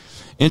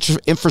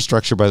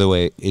 Infrastructure, by the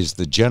way, is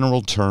the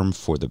general term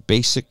for the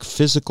basic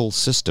physical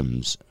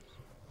systems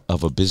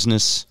of a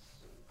business,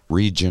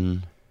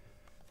 region,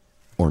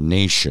 or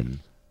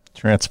nation.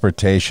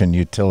 Transportation,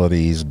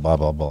 utilities, blah,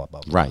 blah, blah,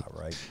 blah, blah. Right.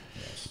 Right.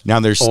 Yes.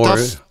 Now, there's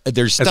stuff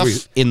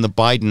in the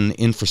Biden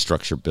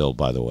infrastructure bill,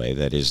 by the way,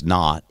 that is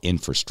not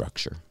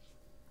infrastructure.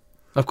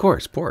 Of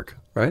course, pork,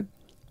 right?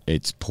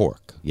 It's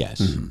pork,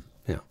 yes. Mm-hmm.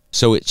 Yeah.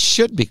 So it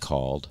should be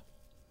called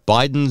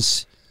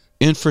Biden's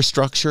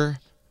infrastructure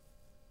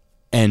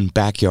and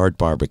backyard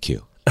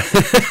barbecue. If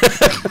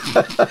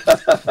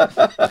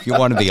you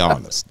want to be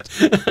honest.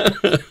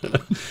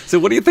 So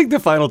what do you think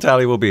the final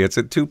tally will be? It's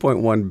a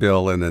 $2.1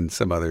 billion and then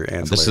some other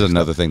ancillary This is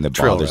another thing that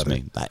bothers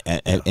me.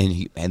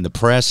 And the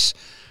press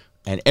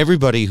and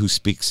everybody who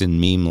speaks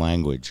in meme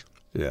language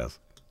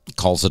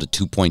calls it a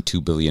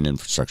 $2.2 billion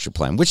infrastructure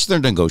plan, which they're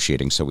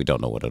negotiating, so we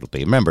don't know what it'll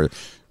be. Remember,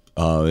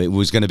 it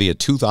was going to be a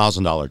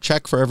 $2,000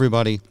 check for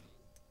everybody.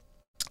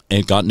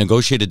 It got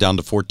negotiated down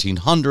to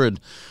 $1,400,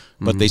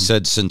 but they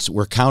said since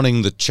we're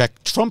counting the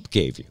check Trump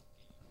gave you.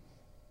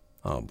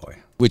 Oh, boy.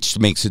 Which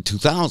makes it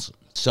 $2,000.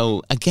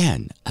 So,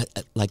 again,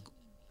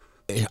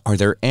 are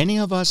there any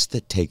of us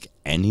that take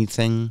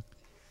anything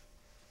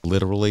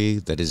literally,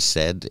 that is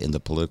said in the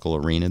political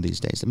arena these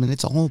days. I mean,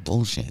 it's all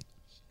bullshit.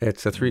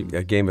 It's a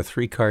game of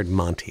 3-card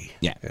Monty.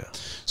 Yeah.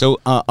 So,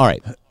 all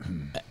right.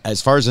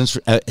 As far as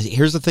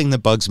here's the thing that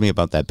bugs me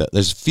about that bill.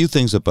 There's a few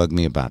things that bug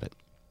me about it.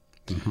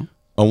 Mm-hmm.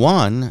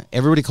 One,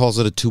 everybody calls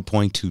it a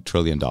 $2.2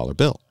 trillion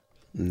bill.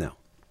 No.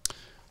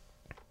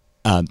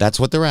 That's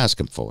what they're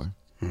asking for.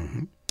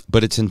 Mm-hmm.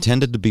 But it's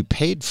intended to be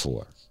paid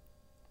for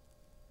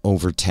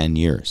over 10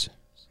 years.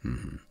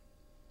 Mm-hmm.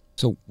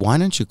 So why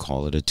don't you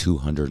call it a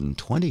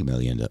 $220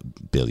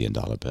 billion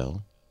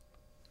bill?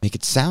 Make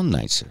it sound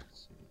nicer.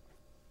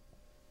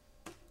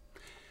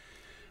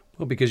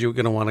 Well, because you're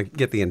going to want to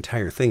get the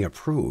entire thing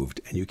approved,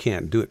 and you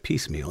can't do it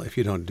piecemeal if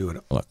you don't do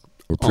it. Look,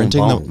 we're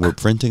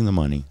printing the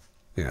money.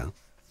 Yeah.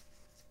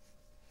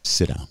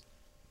 Sit down.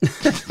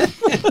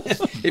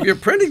 If you're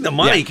printing the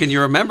money, can you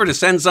remember to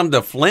send some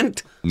to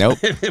Flint? Nope.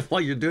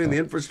 While you're doing the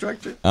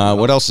infrastructure?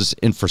 What else is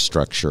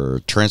infrastructure?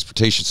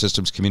 Transportation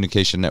systems,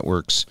 communication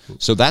networks.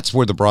 So that's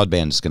where the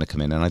broadband is going to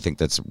come in, and I think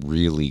that's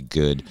really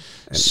good.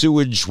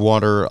 Sewage,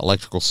 water,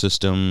 electrical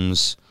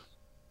systems.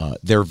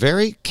 They're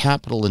very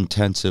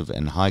capital-intensive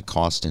and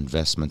high-cost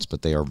investments,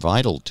 but they are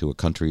vital to a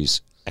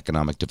country's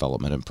economic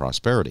development and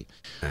prosperity.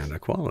 And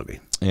equality.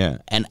 Yeah.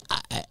 And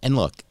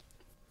look,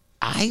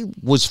 I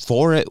was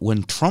for it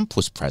when Trump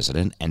was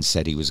president and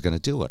said he was going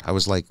to do it. I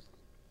was like,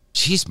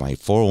 geez, my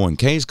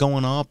 401k is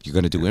going up. You're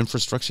going to do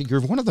infrastructure.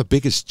 You're one of the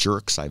biggest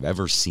jerks I've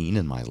ever seen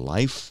in my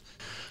life.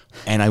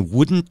 And I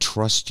wouldn't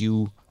trust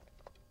you.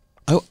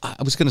 I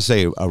was going to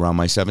say around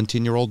my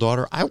 17-year-old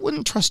daughter. I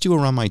wouldn't trust you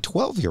around my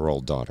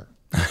 12-year-old daughter.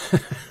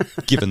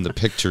 Given the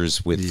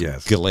pictures with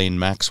Ghislaine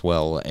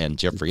Maxwell and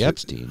Jeffrey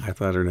Epstein. I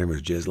thought her name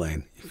was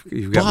Ghislaine.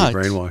 You've got me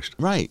brainwashed.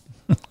 Right.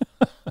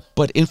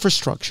 But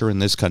infrastructure in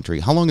this country,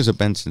 how long has it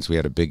been since we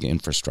had a big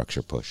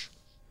infrastructure push?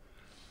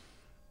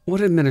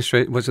 What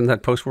administration? Wasn't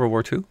that post-World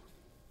War II?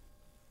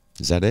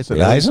 Is that it?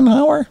 Really?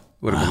 Eisenhower?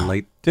 Would have been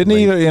late. Didn't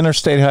he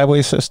interstate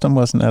highway system?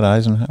 Wasn't that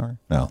Eisenhower?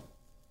 No.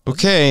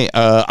 Okay,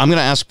 I'm going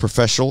to ask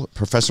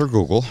Professor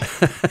Google.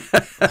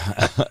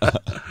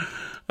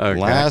 Okay.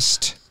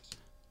 Last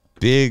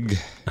big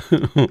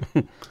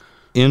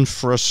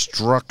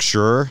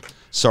infrastructure.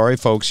 Sorry,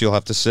 folks, you'll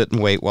have to sit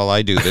and wait while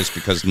I do this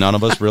because none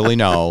of us really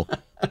know.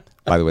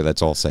 By the way,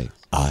 that's all say.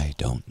 I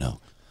don't know.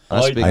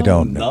 I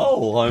don't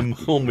know. I'm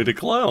only the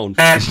clown.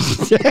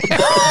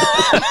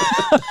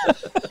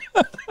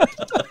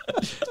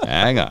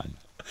 Hang on.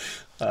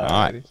 All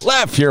right.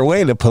 Laugh your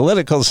way to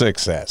political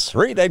success.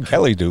 Read Ed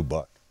Kelly do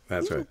book.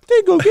 That's right.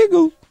 Giggle,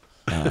 giggle.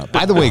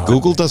 By the way,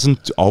 Google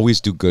doesn't always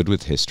do good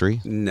with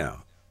history. No.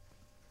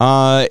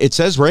 It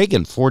says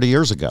Reagan 40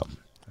 years ago.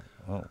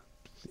 Oh.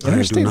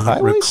 Interstate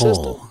highway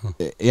system?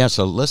 Yeah,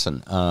 so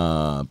listen.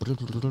 And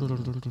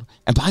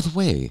by the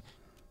way,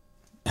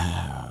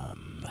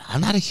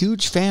 I'm not a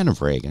huge fan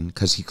of Reagan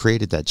because he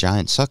created that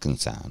giant sucking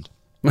sound.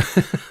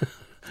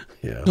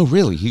 Yeah. No,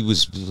 really, he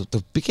was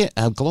the big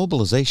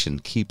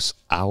globalization keeps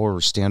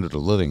our standard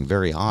of living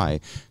very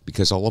high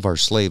because all of our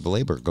slave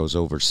labor goes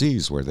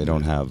overseas where they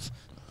don't have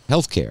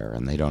health care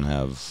and they don't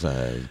have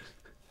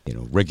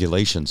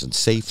regulations and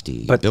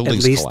safety. But at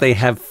least they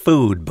have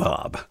food,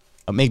 Bob.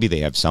 Maybe they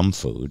have some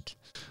food.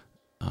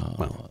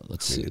 Well,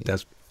 let's see.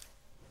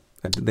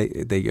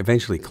 They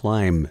eventually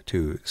climb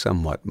to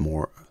somewhat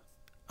more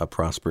a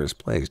prosperous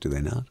place, do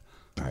they not?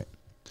 All right.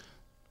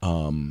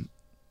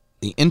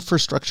 The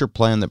infrastructure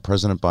plan that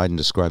President Biden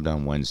described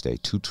on Wednesday,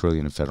 $2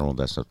 trillion in federal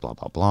investment, blah,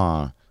 blah,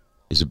 blah,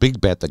 is a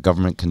big bet that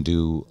government can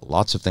do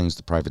lots of things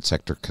the private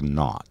sector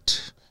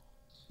cannot.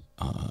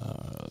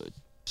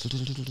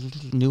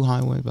 New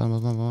highway, blah, blah,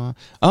 blah, blah.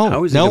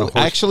 Oh, no,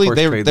 actually,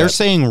 they're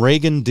saying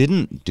Reagan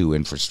didn't do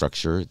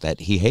infrastructure, that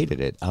he hated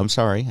it. I'm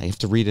sorry. I have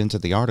to read into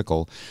the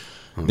article.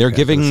 Okay, they're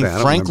giving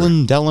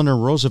Franklin Delano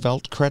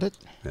Roosevelt credit.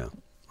 Yeah.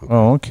 Okay.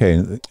 Oh,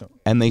 okay.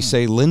 And they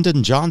say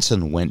Lyndon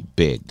Johnson went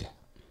big.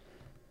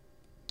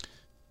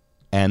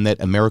 And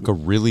that America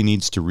really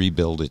needs to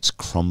rebuild its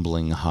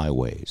crumbling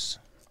highways.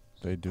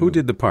 They do. Who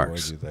did the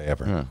parks? Boy, do they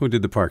ever. Yeah. Who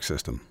did the park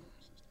system?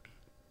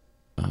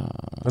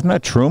 Wasn't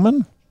that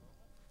Truman?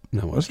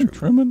 No, wasn't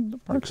Truman the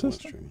park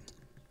system?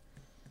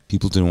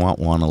 People do not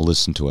want to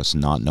listen to us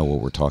not know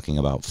what we're talking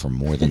about for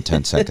more than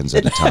 10 seconds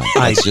at a time.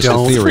 That's just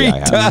a theory I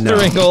have. No.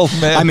 Old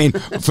man. I mean,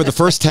 for the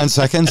first 10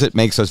 seconds, it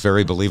makes us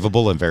very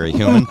believable and very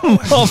human.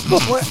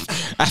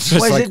 After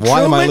it's like,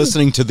 why am I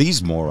listening to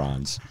these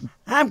morons?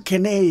 I'm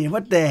Canadian.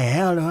 What the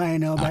hell do I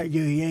know about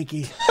you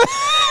Yankees?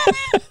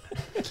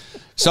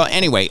 So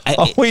anyway,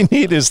 all we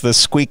need is the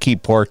squeaky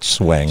porch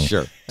swing.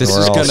 Sure, this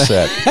is gonna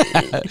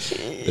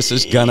this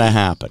is gonna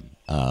happen.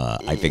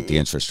 I think the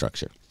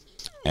infrastructure.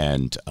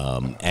 And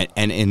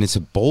it's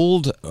a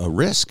bold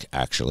risk,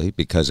 actually,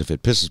 because if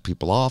it pisses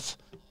people off,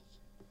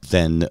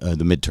 then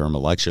the midterm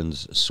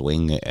elections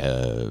swing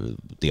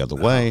the other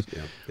way.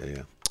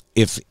 Yeah.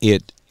 If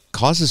it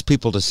causes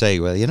people to say,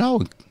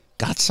 well,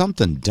 got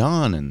something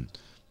done and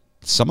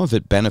some of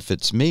it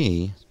benefits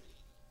me,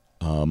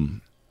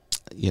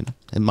 it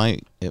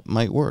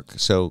might work.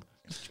 So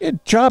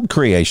job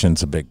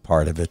creation's a big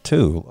part of it,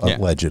 too,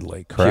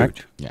 allegedly,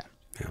 correct? Yeah.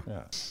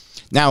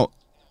 Now,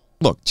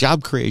 look,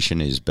 job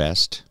creation is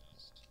best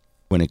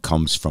when it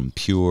comes from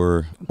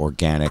pure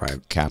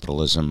organic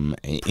capitalism,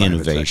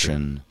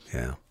 innovation,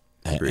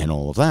 and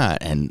all of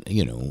that. And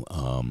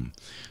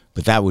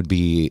but that would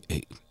be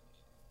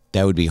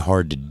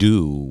hard to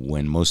do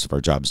when most of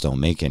our jobs don't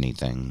make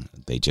anything.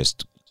 They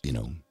just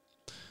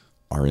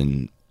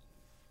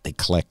they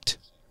collect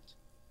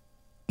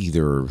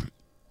either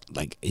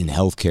like in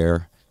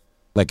healthcare.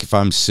 Like if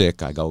I'm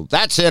sick, I go,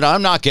 that's it.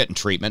 I'm not getting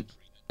treatment.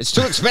 It's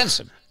too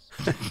expensive.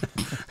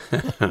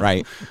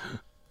 Right.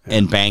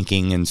 And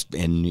banking and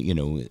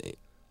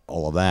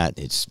all of that.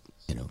 It's,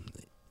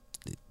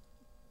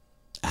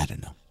 I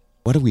don't know.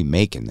 What do we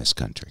make in this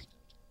country?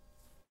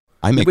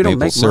 I make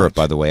maple syrup,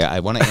 by the way.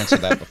 I want to answer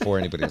that before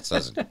anybody else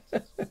does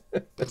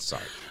it.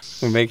 Sorry.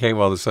 We make hay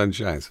while the sun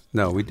shines.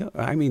 No, we don't.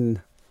 I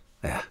mean,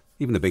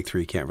 even the big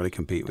three can't really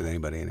compete with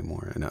anybody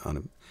anymore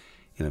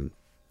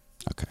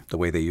the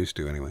way they used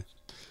to anyway.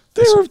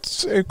 There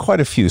are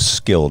quite a few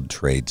skilled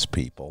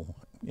tradespeople,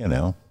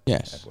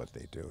 Yes. at what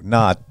they do.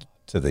 Not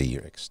to the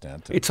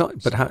extent.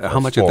 But how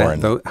much of that,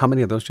 though? How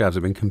many of those jobs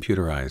have been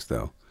computerized,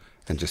 though,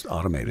 and just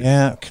automated?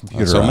 Yeah,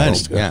 computerized. So many,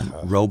 yeah.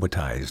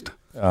 Robotized.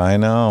 I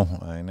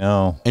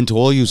know. And to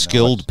all you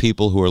skilled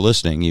people who are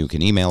listening, you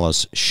can email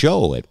us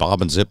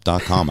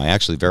show@bobandzip.com. I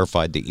actually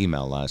verified the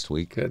email last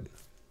week. Good.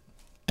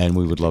 And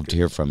we would love to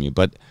hear from you.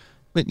 But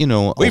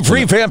we've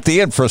revamped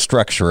the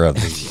infrastructure of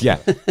the yeah.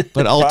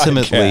 But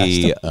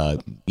ultimately,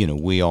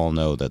 we all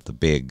know that the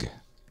big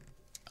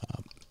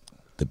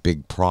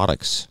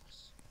products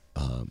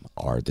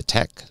are the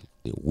tech.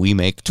 We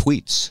make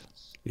tweets.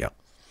 Yeah.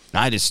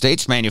 United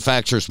States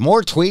manufactures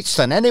more tweets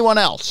than anyone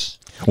else.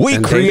 We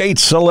create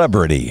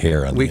celebrity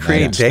here in the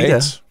United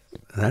States.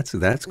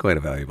 That's quite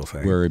a valuable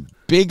thing. We're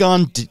big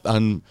on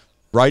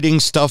writing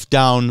stuff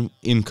down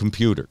in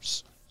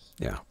computers.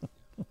 Yeah.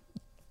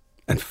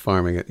 And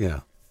farming it,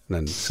 and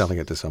then selling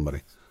it to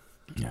somebody.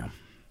 Yeah.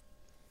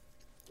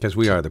 Because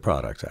we are the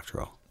products,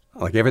 after all.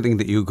 Like everything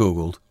that you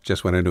Googled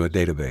just went into a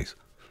database.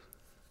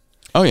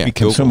 Oh, yeah. We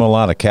consume a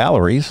lot of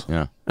calories.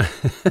 Yeah.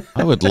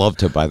 I would love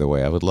to, by the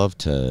way, I would love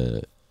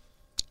to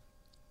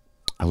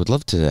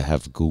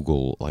have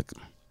Google, like,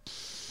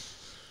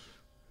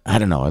 I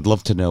don't know. I'd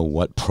love to know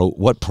what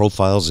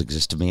profiles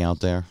exist of me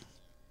out there.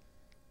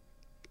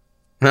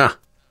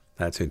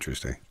 That's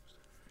interesting.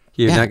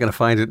 You're not going to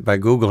find it by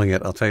Googling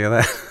it, I'll tell you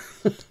that.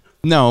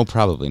 No,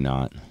 probably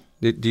not.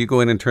 Do you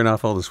go in and turn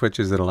off all the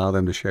switches that allow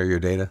them to share your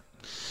data?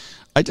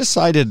 I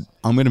decided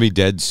I'm going to be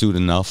dead soon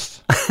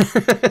enough.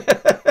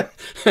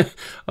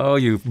 Oh,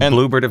 you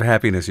bluebird of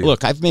happiness. You.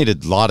 Look, I've made a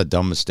lot of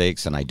dumb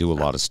mistakes, and I do a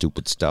lot of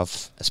stupid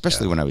stuff,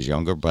 especially when I was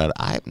younger, but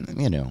I've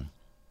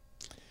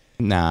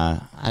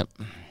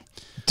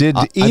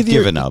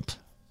given up.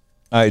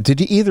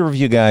 Did either of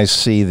you guys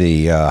see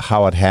the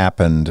How It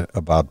Happened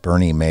about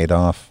Bernie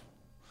Madoff?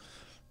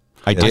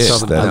 I did.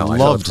 I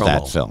loved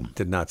that promo. film.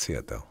 Did not see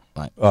it, though.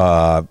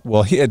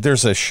 Well,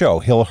 there's a show,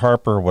 Hill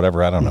Harper,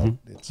 whatever, I don't know.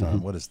 It's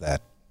what is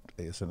that?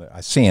 It's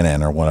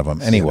CNN or one of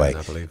them. Anyway,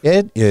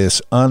 it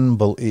is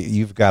unbelievable.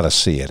 You've got to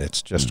see it.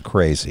 It's just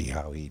crazy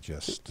how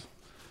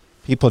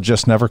people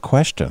just never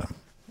question him.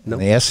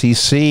 Nope. The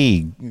SEC,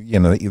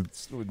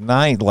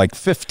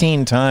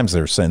 15 times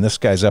they're saying this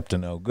guy's up to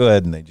no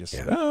good, and they just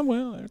say, oh,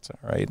 well, it's all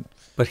right.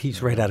 But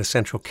he's right out of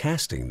central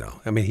casting,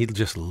 though. I mean, he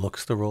just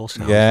looks the role.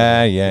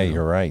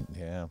 You're right.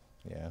 Yeah.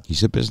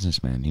 He's a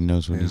businessman. He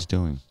knows what he's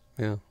doing.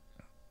 Yeah.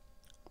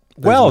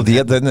 Well,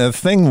 the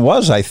thing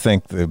was, I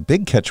think the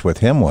big catch with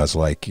him was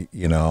like,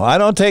 I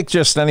don't take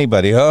just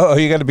anybody. Oh,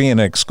 you got to be in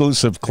an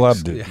exclusive club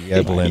to be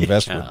able to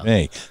invest with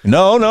me.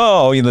 No,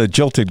 the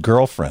jilted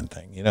girlfriend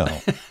thing, It's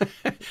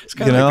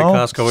kind of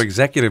like the Costco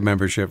executive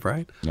membership,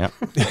 right? Yeah.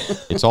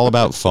 It's all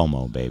about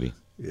FOMO, baby.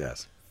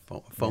 Yes.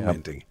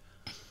 Fomenting.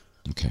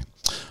 Okay.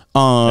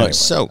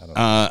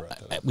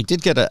 We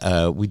did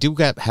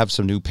have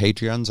some new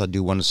Patreons. I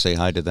do want to say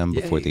hi to them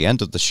before the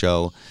end of the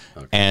show.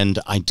 Okay. And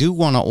I do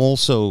want to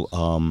also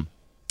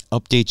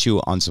update you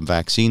on some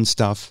vaccine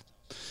stuff.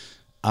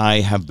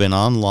 I have been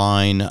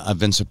online. I've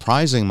been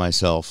surprising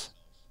myself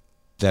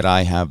that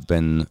I have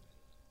been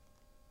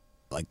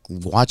like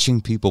watching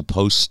people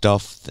post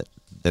stuff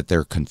that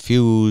they're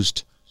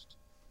confused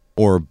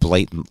or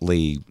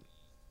blatantly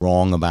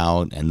wrong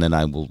about, and then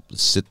I will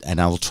sit and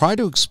I will try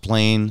to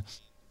explain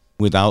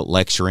without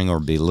lecturing or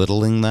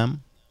belittling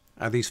them.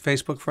 Are these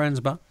Facebook friends,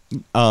 Bob?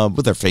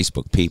 But they're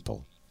Facebook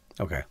people.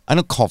 Okay. I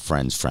don't call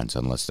friends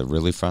unless they're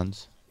really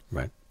friends.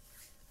 Right.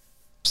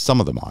 Some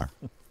of them are.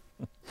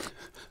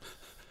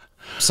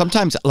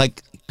 Sometimes,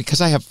 because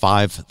I have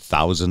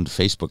 5,000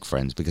 Facebook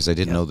friends, because I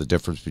didn't know the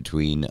difference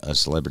between a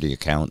celebrity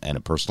account and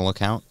a personal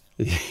account.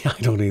 Yeah,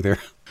 I don't either.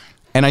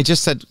 And I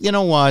just said, you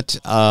know what?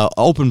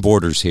 Open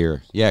borders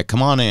here. Yeah,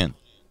 come on in.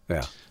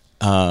 Yeah.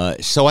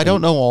 So I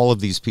don't know all of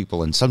these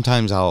people, and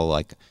sometimes I'll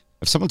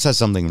if someone says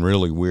something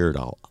really weird,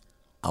 I'll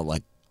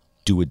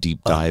do a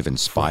deep dive and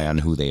spy on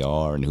who they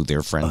are and who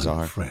their friends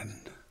are. Friend.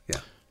 Yeah.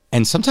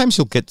 And sometimes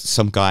you'll get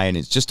some guy and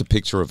it's just a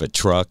picture of a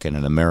truck and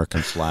an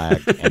American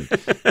flag and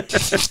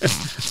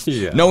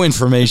no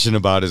information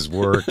about his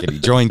work, and he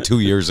joined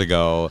 2 years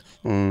ago.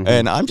 Mm-hmm.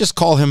 And I'm just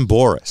call him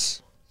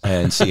Boris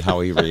and see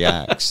how he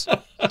reacts.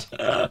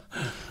 But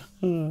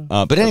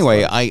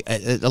anyway,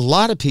 a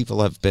lot of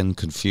people have been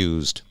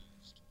confused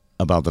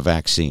about the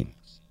vaccine.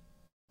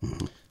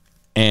 Mm-hmm.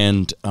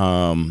 And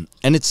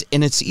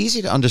it's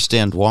easy to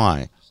understand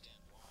why,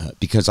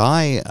 because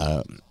I've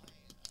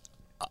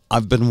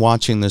been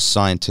watching this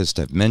scientist.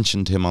 I've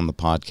mentioned him on the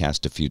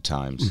podcast a few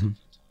times.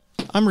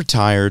 Mm-hmm. I'm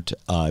retired.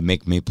 I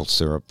make maple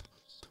syrup.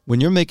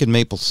 When you're making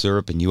maple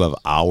syrup and you have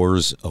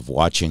hours of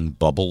watching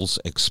bubbles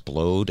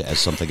explode as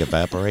something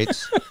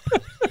evaporates,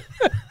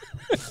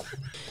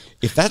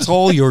 if that's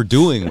all you're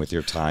doing with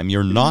your time,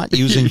 you're not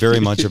using very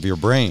much of your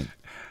brain.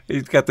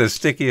 He's got the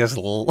stickiest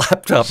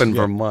laptop in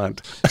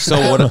Vermont.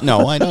 So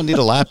no, I don't need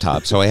a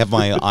laptop. So I have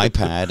my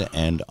iPad,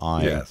 and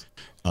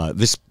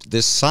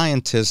this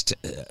scientist,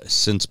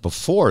 since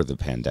before the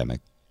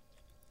pandemic,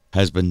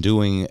 has been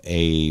doing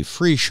a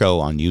free show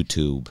on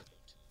YouTube.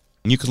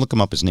 And you can look him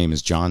up. His name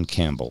is John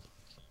Campbell.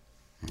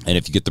 And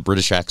if you get the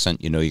British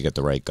accent, you know you get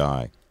the right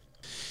guy.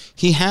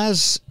 He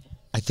has,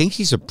 I think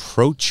he's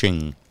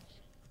approaching,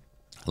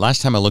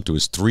 last time I looked, it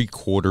was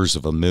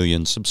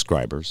 750,000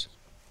 subscribers.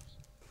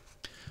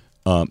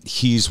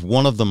 He's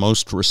one of the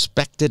most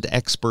respected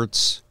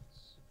experts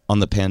on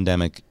the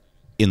pandemic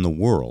in the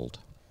world.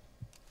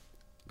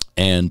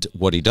 And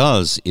what he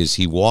does is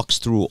he walks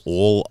through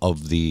all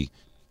of the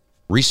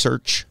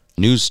research,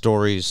 news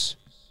stories.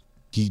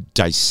 He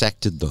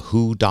dissected the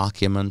WHO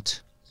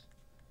document.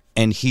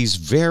 And he's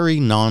very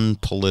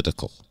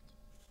non-political,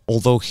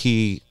 although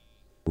he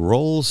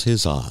rolls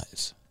his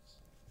eyes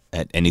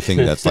at anything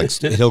that's like,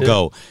 he'll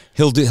go,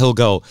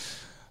 well,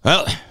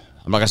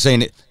 I'm not going to say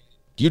anything.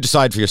 You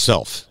decide for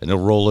yourself. And he'll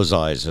roll his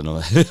eyes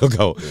and he'll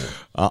go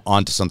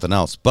on to something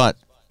else. But,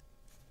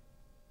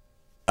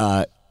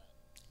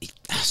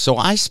 so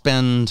I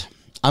spend,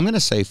 I'm going to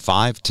say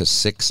 5 to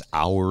 6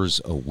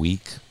 hours a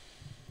week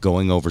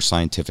going over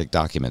scientific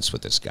documents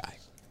with this guy.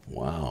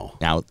 Wow.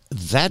 Now,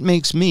 that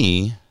makes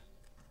me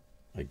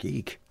a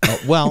geek.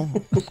 Well,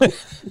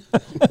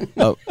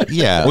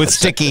 yeah. With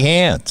sticky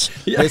hands.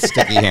 With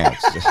sticky hands.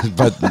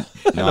 But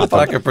no, a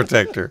pocket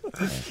protector.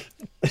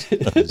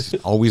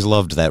 Always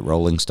loved that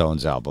Rolling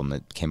Stones album.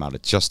 It came out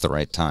at just the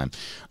right time.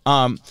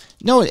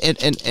 No,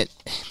 and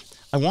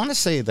I want to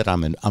say that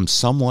I'm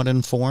somewhat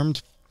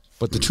informed,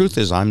 but the truth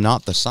is I'm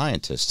not the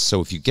scientist.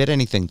 So if you get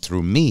anything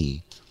through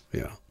me,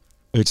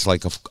 it's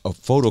like a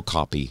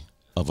photocopy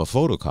of a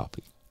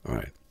photocopy. All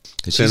right.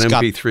 It's an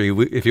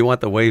MP3. If you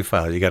want the WAV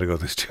file, you got to go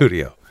to the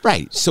studio.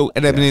 Right. So,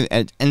 and I mean,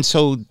 and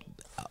so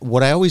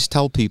what I always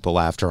tell people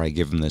after I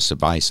give them this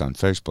advice on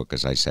Facebook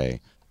is I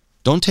say,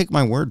 don't take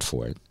my word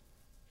for it.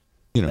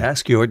 You know,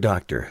 ask your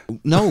doctor.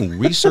 No,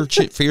 research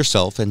it for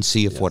yourself and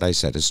see if what I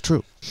said is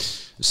true.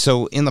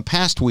 So in the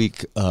past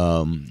week,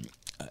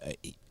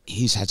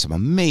 he's had some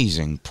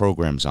amazing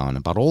programs on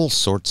about all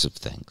sorts of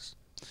things.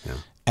 Yeah.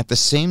 At the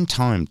same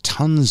time,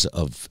 tons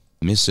of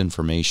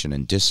misinformation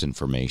and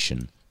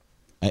disinformation.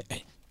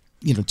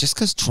 You know, just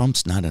because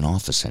Trump's not in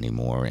office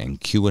anymore and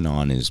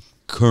QAnon is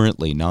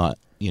currently not,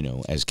 you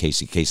know, as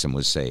Casey Kasem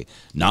would say,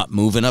 not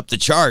moving up the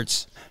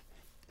charts.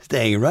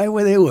 Staying right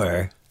where they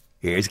were.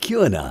 Here's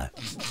QAnon.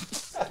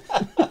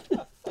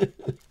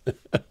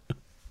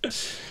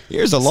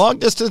 Here's a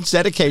long-distance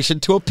dedication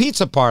to a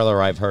pizza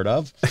parlor I've heard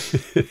of.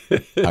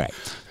 All right.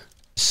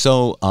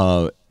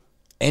 So,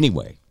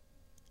 anyway,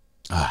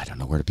 I don't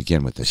know where to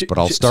begin with this, but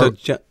I'll start.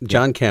 So,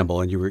 John Campbell,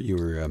 and you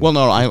were. Well,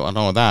 no, I don't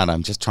know that.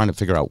 I'm just trying to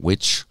figure out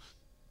which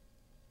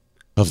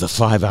of the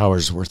 5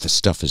 hours worth of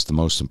stuff is the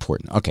most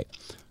important. Okay.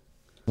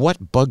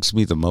 What bugs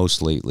me the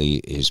most lately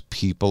is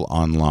people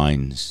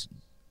online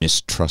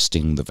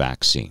mistrusting the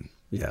vaccine.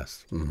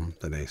 Yes. Mm-hmm.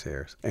 The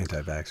naysayers,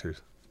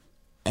 anti-vaxxers.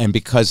 And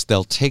because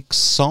they'll take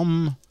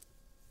some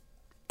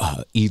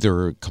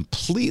either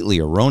completely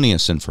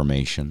erroneous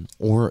information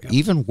or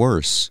even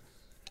worse,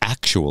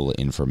 actual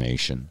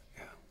information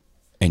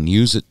and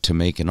use it to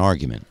make an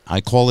argument.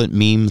 I call it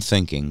meme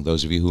thinking.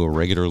 Those of you who are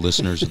regular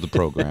listeners of the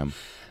program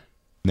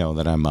know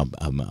that I'm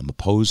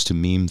opposed to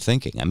meme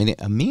thinking. I mean,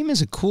 a meme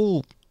is a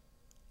cool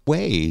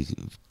way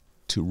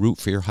to root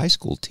for your high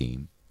school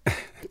team.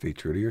 Be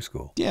true to your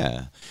school.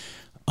 Yeah.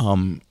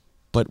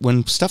 But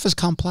when stuff is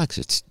complex,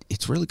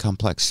 it's really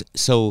complex.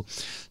 So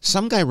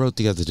some guy wrote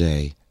the other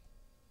day,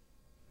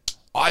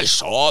 I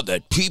saw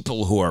that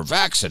people who are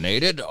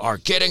vaccinated are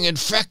getting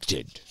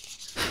infected.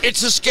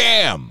 It's a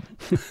scam.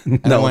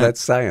 No,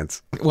 that's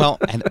science. Well,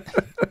 and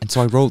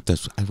so I wrote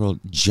this. I wrote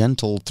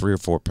gentle 3 or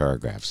 4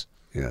 paragraphs.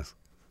 Yes.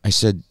 I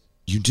said,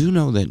 you do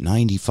know that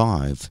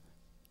 95%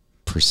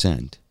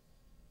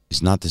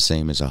 is not the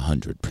same as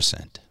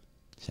 100%.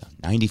 So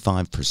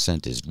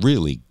 95% is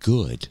really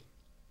good,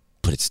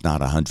 but it's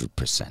not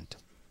 100%.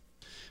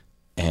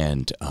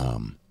 And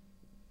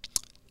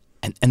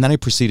then I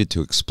proceeded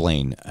to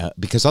explain,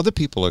 because other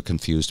people are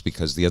confused,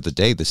 because the other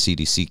day the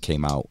CDC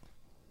came out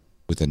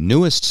with the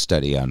newest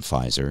study on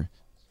Pfizer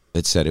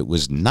that said it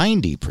was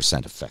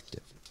 90%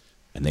 effective.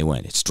 And they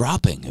went, it's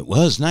dropping. It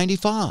was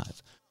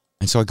 95.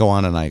 And so I go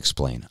on and I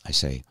explain. I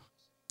say,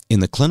 in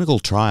the clinical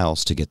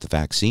trials to get the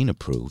vaccine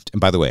approved,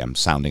 and by the way, I'm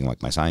sounding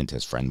like my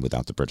scientist friend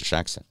without the British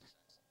accent.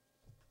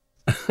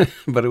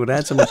 But it would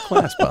add so much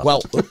class, Bob.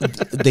 Well,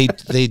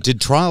 they did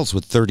trials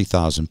with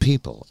 30,000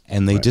 people,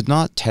 and they did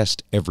not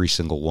test every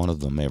single one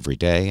of them every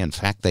day. In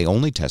fact, they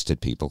only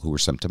tested people who were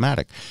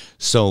symptomatic.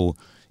 So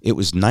it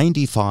was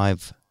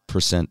 95%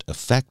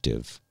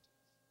 effective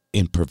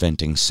in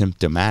preventing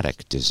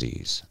symptomatic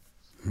disease.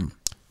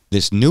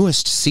 This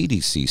newest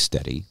CDC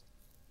study,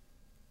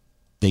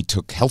 they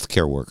took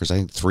healthcare workers, I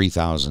think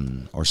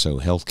 3,000 or so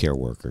healthcare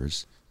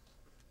workers.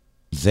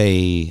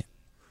 They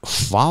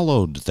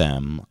followed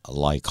them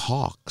like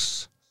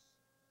hawks,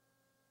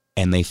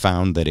 and they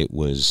found that it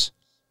was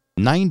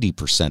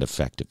 90%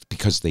 effective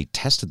because they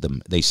tested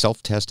them. They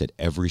self-tested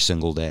every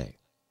single day.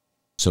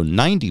 So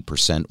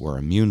 90% were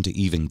immune to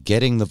even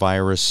getting the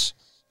virus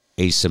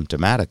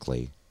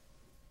asymptomatically.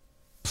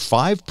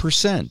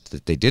 5%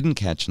 that they didn't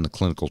catch in the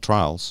clinical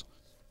trials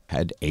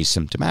had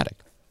asymptomatic.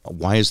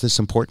 Why is this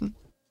important?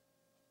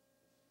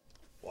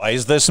 Why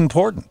is this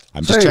important?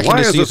 I'm just checking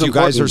to see if you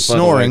guys are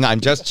snoring. I'm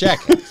just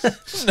checking.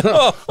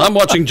 No, I'm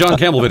watching John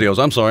Campbell videos.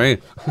 I'm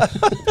sorry. I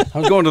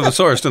was going to the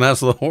source and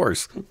ask the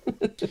horse.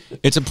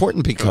 It's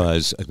important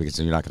because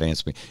you're not going to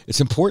answer me.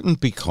 It's important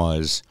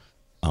because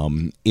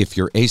if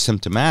you're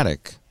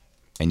asymptomatic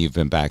and you've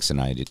been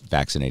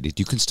vaccinated,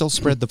 you can still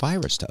spread the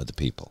virus to other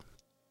people.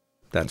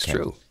 That's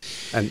true.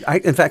 And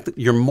in fact,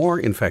 you're more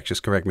infectious,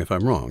 correct me if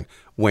I'm wrong,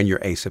 when you're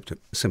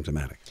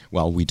asymptomatic.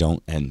 Well, we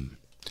don't, and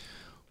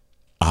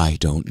I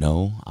don't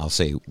know. I'll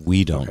say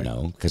we don't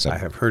know because I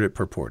have heard it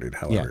purported.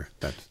 However,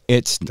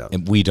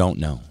 we don't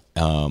know.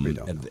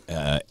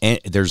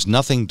 There's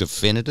nothing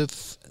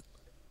definitive.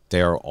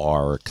 There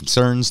are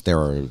concerns. There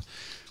are,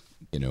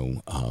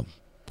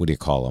 what do you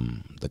call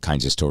them? The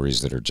kinds of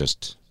stories that are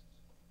just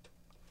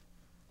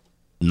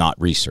not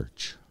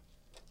research.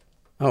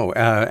 Oh,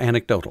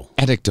 anecdotal.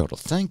 Anecdotal.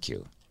 Thank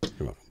you.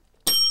 You're welcome.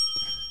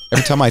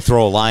 Every time I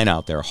throw a line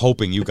out there,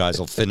 hoping you guys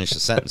will finish a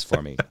sentence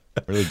for me.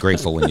 Really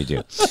grateful when you do.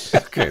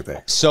 Okay,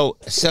 thanks. So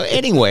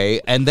anyway,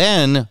 and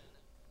then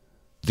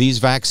these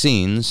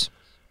vaccines,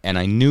 and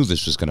I knew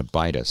this was going to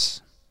bite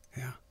us,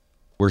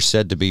 were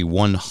said to be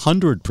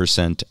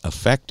 100%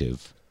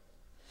 effective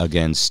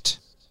against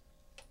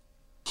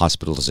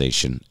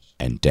hospitalization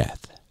and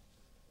death.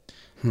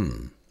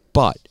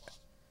 But,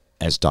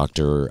 as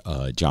Dr.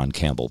 John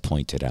Campbell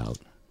pointed out,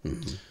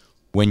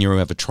 when you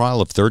have a trial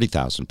of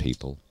 30,000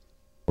 people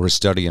or a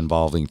study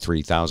involving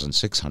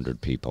 3,600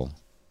 people,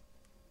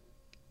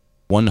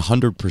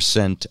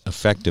 100%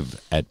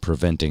 effective at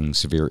preventing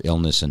severe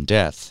illness and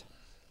death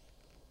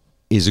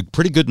is a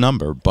pretty good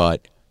number,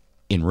 but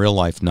in real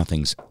life,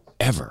 nothing's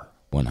ever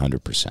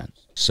 100%.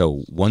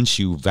 So once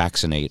you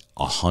vaccinate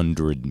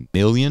 100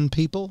 million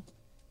people,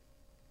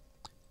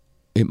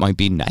 it might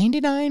be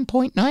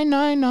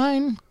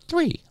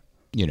 99.9993,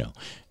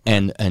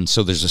 And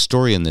so there's a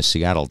story in the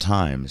Seattle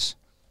Times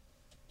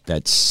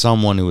that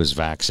someone who was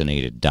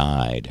vaccinated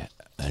died,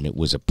 and it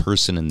was a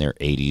person in their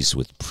 80s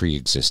with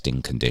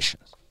pre-existing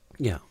conditions.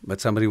 Yeah,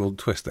 but somebody will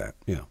twist that,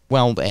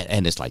 Well,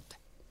 and it's like,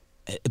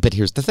 but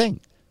here's the thing.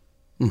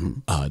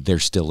 They're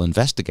still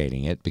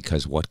investigating it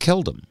because what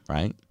killed him,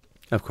 right?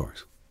 Of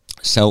course.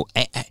 So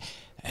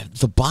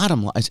the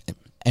bottom line,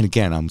 and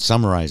again, I'm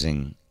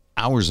summarizing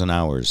hours and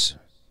hours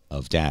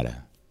of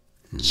data.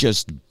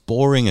 Just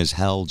boring as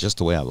hell, just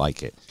the way I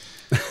like it.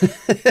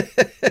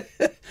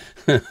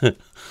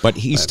 But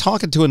he's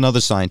talking to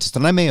another scientist,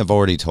 and I may have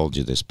already told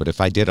you this, but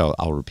if I did,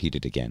 I'll repeat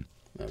it again.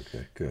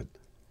 Okay, good.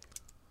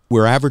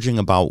 We're averaging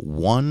about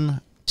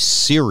one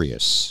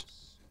serious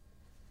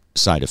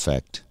side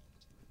effect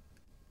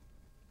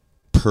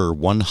per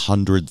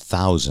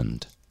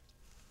 100,000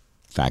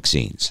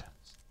 vaccines.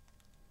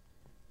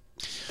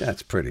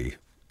 That's a pretty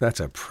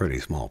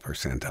small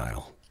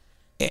percentile.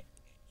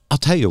 I'll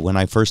tell you, when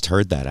I first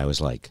heard that, I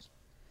was like,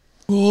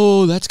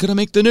 oh, that's going to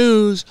make the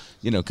news.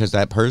 Because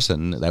that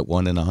person, that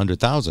 1 in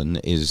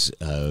 100,000, is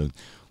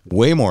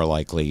way more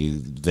likely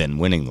than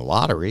winning the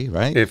lottery,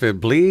 right? If it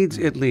bleeds,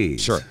 it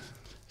leads. Sure.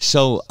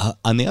 So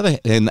on the other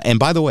hand, and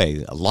by the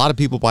way, a lot of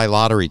people buy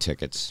lottery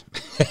tickets.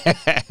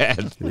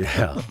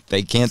 Yeah.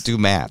 They can't do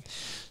math. Yeah.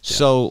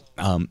 So,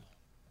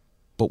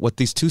 but what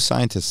these two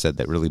scientists said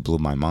that really blew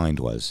my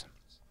mind was,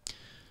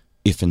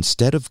 if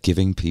instead of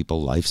giving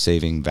people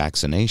life-saving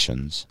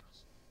vaccinations,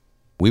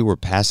 we were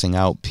passing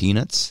out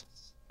peanuts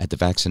at the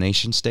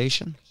vaccination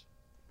station,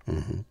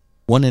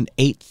 1 in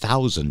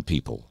 8,000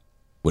 people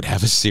would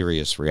have a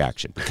serious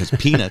reaction because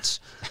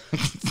peanuts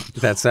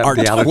are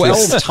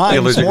 12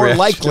 times more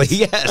likely.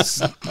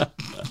 Yes.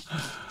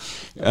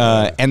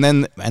 And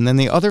then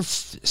the other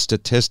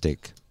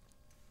statistic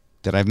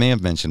that I may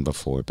have mentioned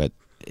before, but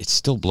it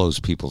still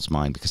blows people's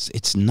mind because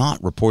it's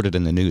not reported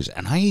in the news.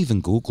 And I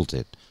even Googled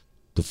it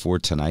before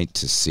tonight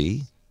to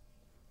see,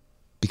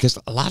 because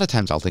a lot of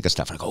times I'll think of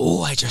stuff and I go,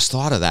 oh, I just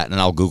thought of that, and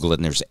I'll Google it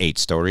and there's 8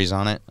 stories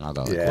on it, and I'll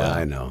go, yeah, well,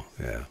 I know,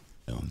 yeah.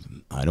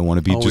 I don't want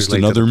to be Always just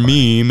late to another the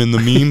party. meme in the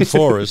meme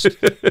forest.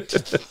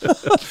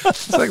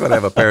 It's like when I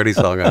have a parody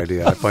song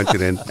idea. I punch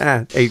it in.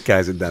 8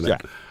 guys have done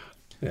it.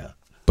 Yeah.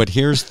 But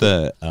here's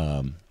the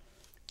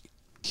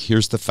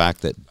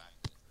fact that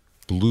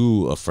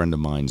blew a friend of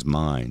mine's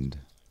mind.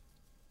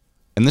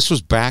 And this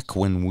was back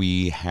when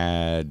we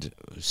had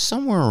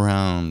somewhere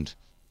around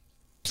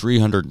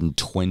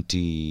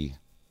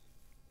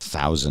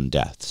 320,000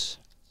 deaths.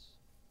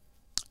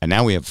 And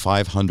now we have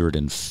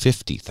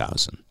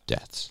 550,000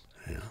 deaths.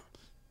 Yeah.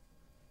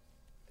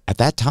 At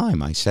that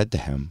time, I said to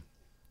him,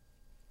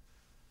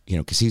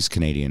 because he's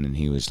Canadian, and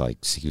he was saying,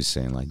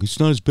 it's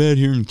not as bad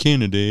here in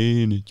Canada,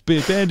 and it's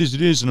bad as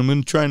it is, and I'm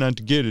going to try not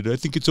to get it. I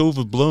think it's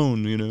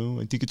overblown,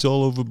 I think it's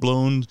all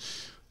overblown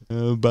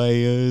by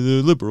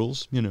the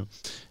liberals,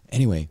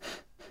 Anyway,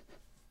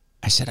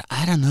 I said,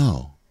 I don't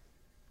know.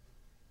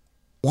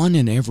 1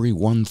 in every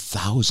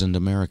 1,000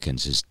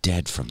 Americans is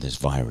dead from this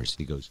virus.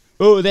 He goes,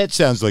 oh, that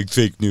sounds like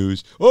fake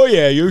news. Oh,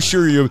 yeah, you're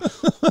sure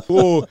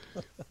oh,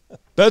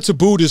 that's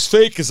about as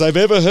fake as I've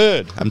ever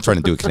heard. I'm trying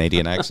to do a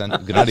Canadian accent.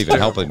 You're not even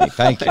helping me.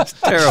 Thank you. It's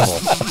terrible.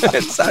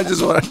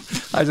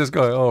 I just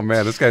go, oh,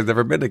 man, this guy's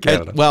never been to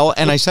Canada.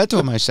 And I said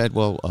to him,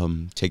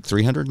 take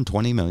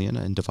 320 million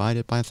and divide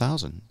it by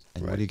 1,000.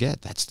 And what do you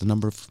get? That's the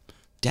number of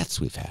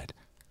deaths we've had.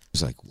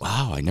 He's like,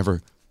 wow, I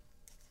never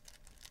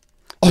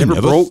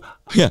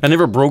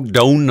broke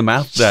down the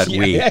math that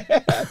way.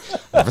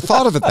 Never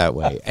thought of it that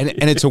way. And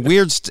it's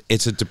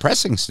it's a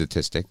depressing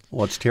statistic.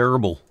 Well, it's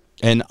terrible.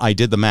 And I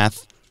did the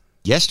math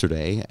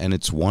yesterday, and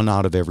it's 1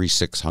 out of every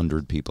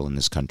 600 people in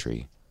this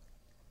country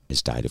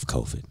has died of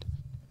COVID.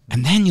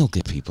 And then you'll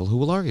get people who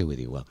will argue with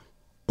you.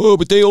 Well,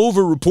 but they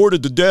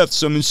over-reported the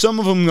deaths. I mean, some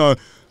of them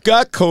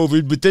got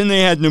COVID, but then they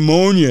had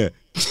pneumonia.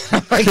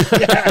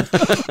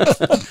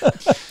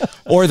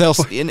 Or they'll,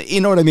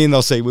 you know what I mean?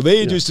 They'll say, well,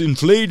 they just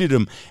inflated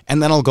them.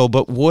 And then I'll go,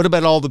 but what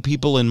about all the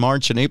people in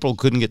March and April who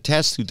couldn't get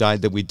tests who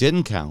died that we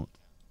didn't count?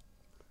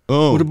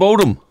 Oh, what about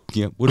them?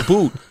 Yeah, what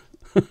about?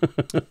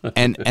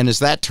 and as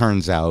that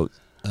turns out,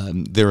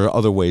 there are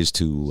other ways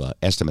to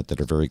estimate that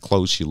are very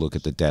close. You look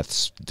at the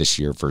deaths this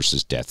year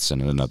versus deaths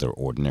in another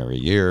ordinary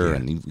year,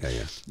 and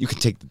you can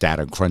take the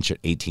data and crunch it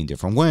 18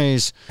 different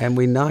ways. And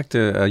we knocked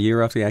a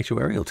year off the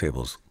actuarial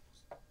tables.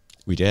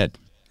 We did.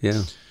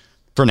 Yeah.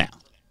 For now.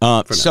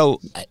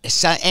 So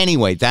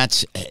anyway,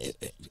 that's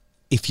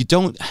if you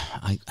don't.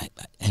 I'm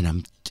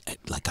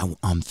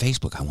on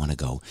Facebook. I want to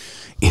go.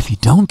 If you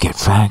don't get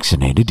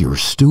vaccinated, you're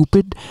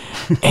stupid,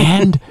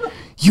 and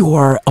you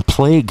are a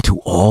plague to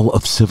all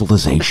of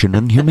civilization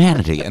and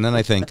humanity. And then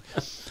I think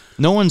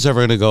no one's ever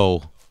going to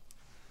go,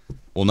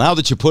 well, now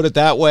that you put it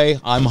that way,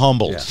 I'm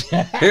humbled.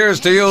 Yeah. Here's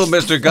to you,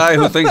 Mr. Guy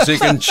who thinks he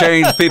can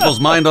change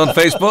people's mind on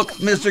Facebook.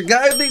 Mr.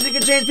 Guy who thinks he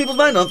can change people's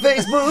mind on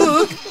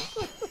Facebook.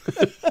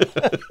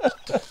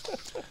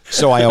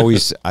 So I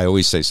always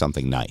say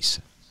something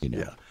nice.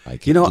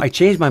 I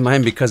changed my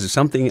mind because of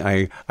something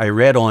I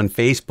read on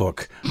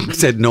Facebook.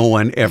 Said no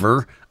one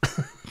ever.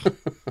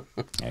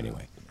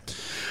 Anyway.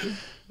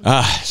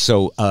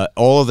 So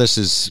all of this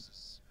is,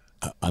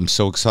 I'm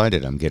so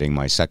excited. I'm getting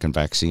my second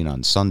vaccine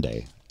on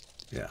Sunday.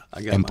 Yeah.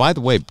 And by the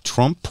way,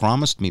 Trump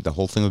promised me the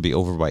whole thing would be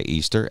over by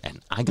Easter,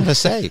 and I got to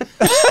say,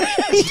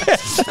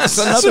 that's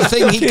another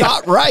thing he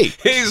got right.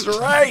 He's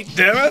right,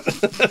 damn it.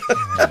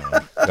 Oh,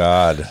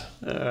 God.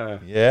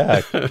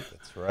 Yeah,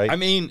 that's right. I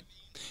mean,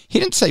 he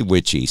didn't say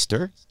which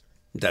Easter.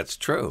 That's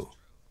true.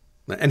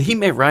 And he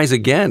may rise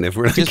again if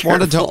we're not just careful.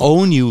 Wanted to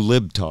own you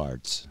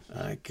libtards.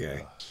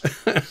 Okay.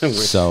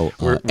 So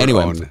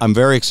anyway, I'm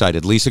very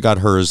excited. Lisa got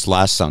hers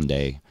last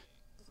Sunday,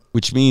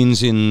 which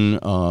means in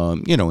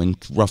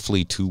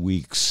roughly 2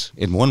 weeks,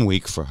 in 1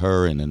 week for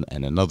her and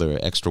another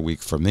extra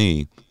week for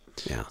me,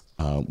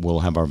 we'll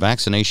have our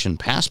vaccination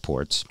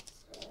passports.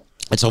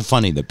 It's so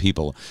funny that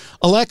people,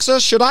 Alexa,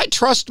 should I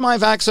trust my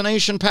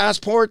vaccination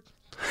passport?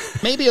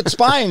 Maybe it's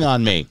spying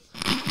on me.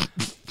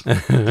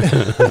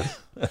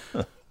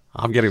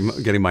 I'm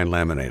getting mine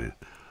laminated.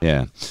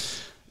 Yeah.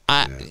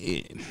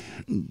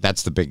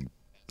 That's the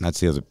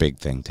other big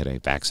thing today,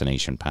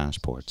 vaccination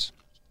passports.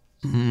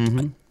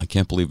 Mm-hmm. I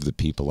can't believe that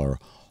people are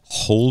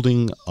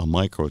holding a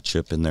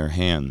microchip in their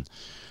hand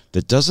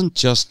that doesn't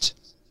just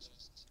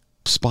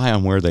spy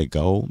on where they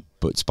go,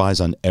 but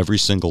spies on every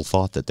single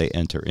thought that they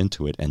enter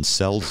into it and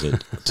sells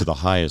it to the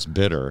highest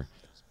bidder.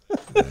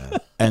 Yeah.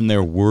 And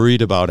they're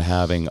worried about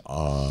having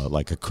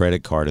a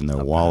credit card in their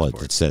wallet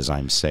that says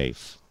I'm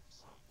safe.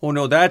 Oh,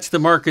 no, that's the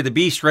mark of the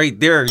beast right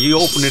there. You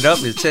open it up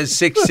and it says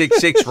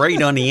 666 right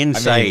on the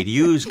inside.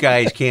 Yous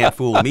guys can't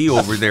fool me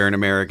over there in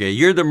America.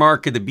 You're the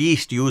mark of the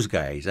beast, yous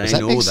guys. I know that. Does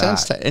that make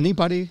sense to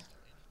anybody?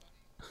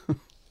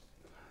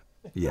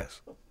 Yes.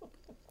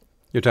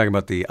 You're talking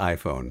about the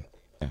iPhone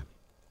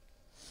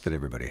that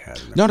everybody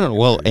has. No.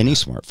 Well, any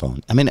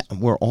smartphone. I mean,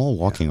 we're all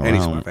walking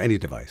around. Any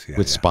device.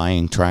 With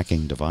spying,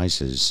 tracking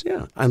devices.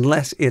 Yeah,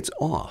 unless it's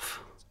off.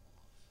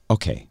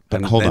 Okay,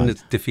 but hold on. Then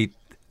it's defeat.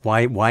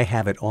 Why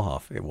have it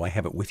off? Why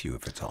have it with you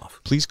if it's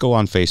off? Please go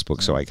on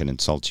Facebook so I can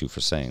insult you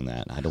for saying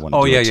that. I don't want to.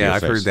 Oh, yeah.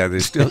 I've heard that.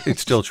 It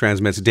still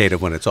transmits data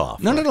when it's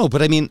off. No.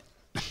 But I mean,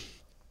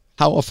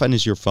 How often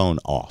is your phone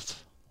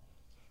off?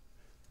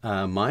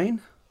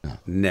 Mine?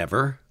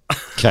 Never.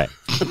 Okay.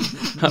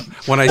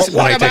 When I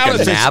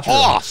take a nap.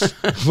 Off?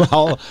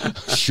 Well,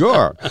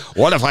 sure.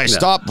 What if I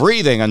stop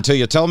breathing until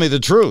you tell me the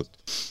truth?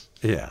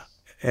 Yeah.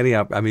 Any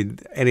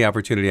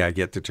opportunity I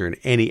get to turn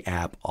any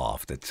app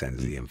off that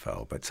sends the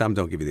info, but some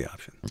don't give you the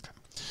option. Okay.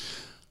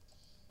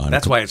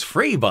 That's why it's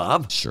free,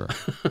 Bob. Sure.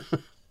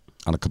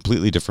 On a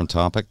completely different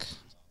topic,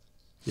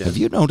 Yeah. have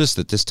you noticed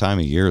that this time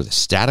of year the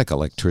static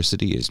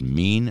electricity is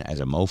mean as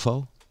a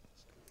mofo?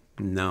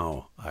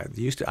 No, there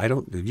used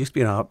to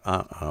be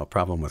a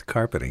problem with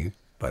carpeting,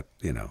 but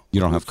you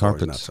don't have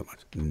floors, carpets? Not so much.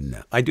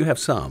 No, I do have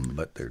some,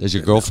 but Does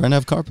your girlfriend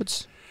have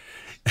carpets?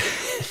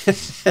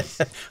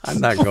 I'm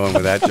not going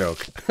with that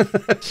joke.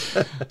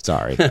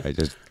 Sorry,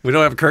 We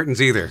don't have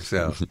curtains either,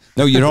 so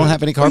No, you don't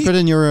have any carpet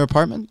in your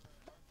apartment?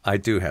 I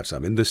do have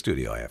some in the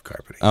studio. I have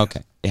carpeting.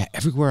 Okay. Yeah,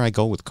 everywhere I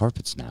go with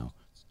carpets now.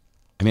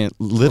 I mean,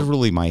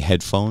 literally, my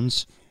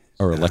headphones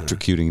are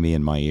electrocuting me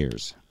in my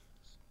ears.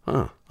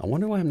 Huh. I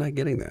wonder why I'm not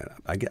getting that.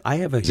 I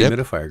have a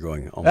humidifier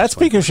going. That's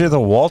because you're the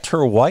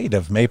Walter White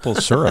of maple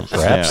syrup.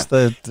 Perhaps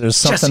there's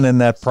something in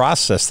that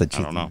process that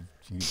I don't know.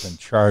 You've been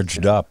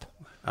charged up.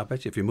 I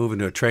bet you if you move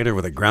into a trailer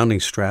with a grounding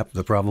strap,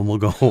 the problem will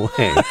go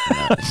away.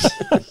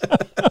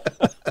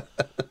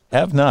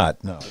 Have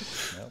not, no.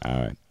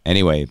 All right.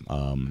 Anyway,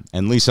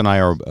 and Lisa and I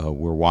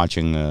we're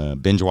watching,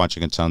 binge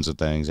watching tons of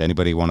things.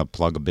 Anybody want to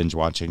plug a binge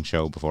watching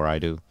show before I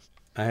do?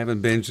 I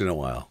haven't binged in a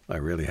while. I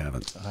really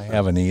haven't. I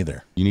haven't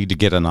either. You need to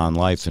get an on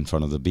life in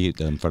front of the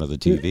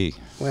TV.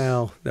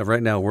 Well,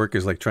 right now work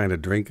is like trying to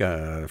drink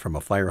from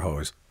a fire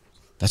hose.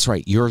 That's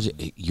right.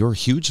 You're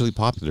hugely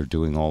popular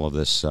doing all of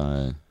this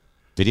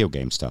video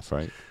game stuff,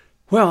 right?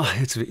 Well,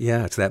 it's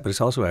that, but it's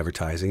also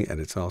advertising,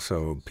 and it's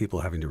also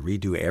people having to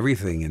redo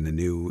everything in the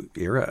new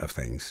era of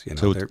things.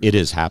 So it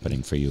is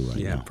happening for you right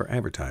now. Yeah, for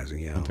advertising.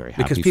 Yeah, I'm very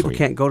happy because people for you.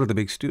 can't go to the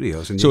big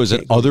studios. And So is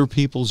it other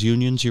people's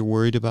unions you're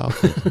worried about?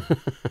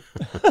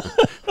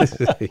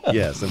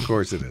 Yes, of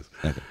course it is.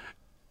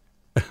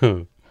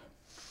 Okay.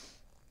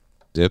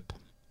 Zip.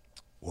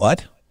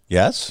 What?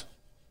 Yes?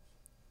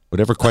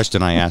 Whatever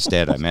question I asked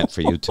Ed, I meant for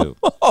you too.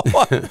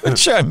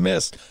 Which I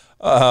missed.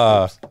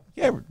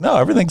 No,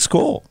 everything's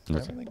cool.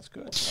 Okay. Everything's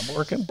good. I'm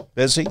working,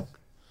 busy.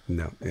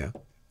 No, yeah.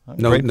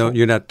 Grateful. No,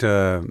 you're not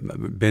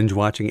binge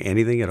watching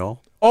anything at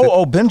all?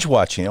 Oh, binge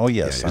watching. Oh,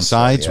 yes. Yeah.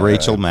 Besides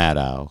Rachel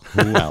Maddow,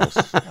 who else?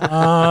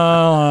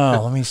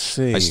 Let me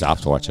see. I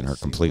stopped watching her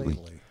completely.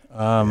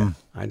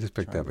 I just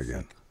picked up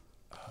again.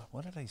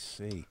 What did I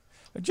see?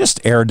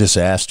 Just air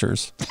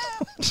disasters.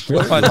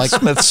 Like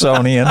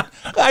Smithsonian.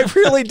 I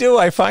really do.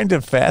 I find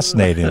it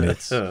fascinating.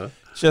 It's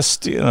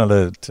just,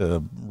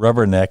 to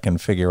rubberneck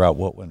and figure out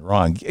what went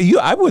wrong.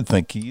 I would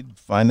think you'd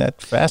find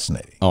that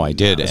fascinating. Oh, I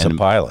did. As a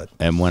pilot.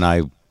 And when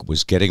I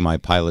was getting my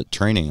pilot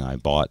training, I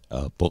bought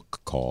a book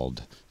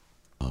called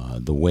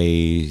The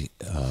Way,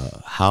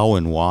 How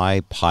and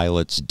Why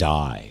Pilots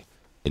Die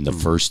in the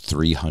First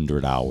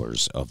 300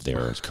 Hours of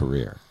Their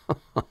Career.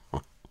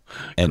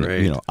 And,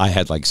 Great. I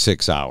had like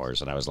 6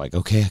 hours, and I was like,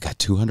 okay, I got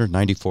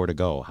 294 to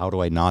go. How do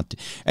I not?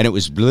 And it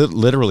was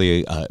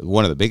literally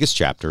one of the biggest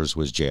chapters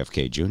was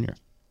JFK Jr.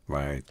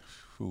 Right.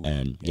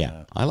 And,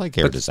 I like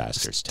air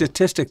disasters, too.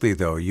 Statistically,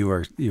 though,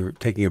 you're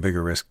taking a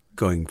bigger risk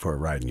going for a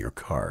ride in your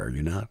car, are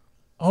you not?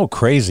 Oh,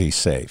 crazy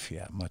safe.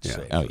 Yeah, much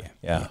safer. Oh, yeah.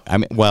 Yeah. I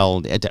mean,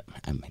 well,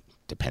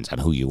 depends on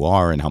who you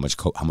are and how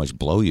much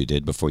blow you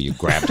did before you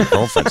grabbed your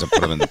girlfriends and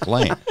put them in the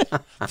plane.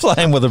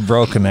 Flying with a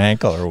broken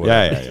ankle or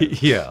whatever.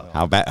 Yeah.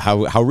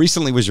 How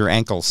recently was your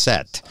ankle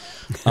set?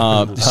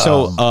 All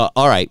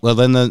right. Well,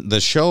 then the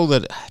show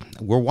that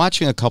we're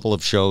watching, a couple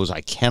of shows.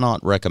 I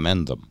cannot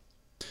recommend them.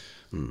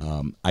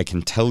 I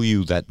can tell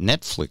you that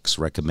Netflix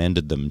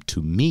recommended them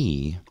to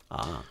me,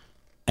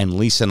 and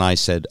Lisa and I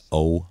said,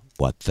 "Oh,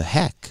 what the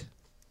heck?"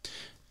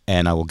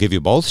 And I will give you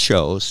both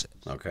shows.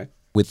 Okay.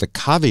 With the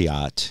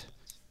caveat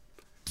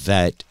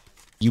that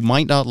you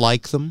might not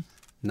like them.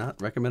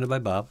 Not recommended by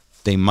Bob.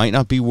 They might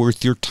not be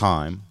worth your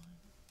time.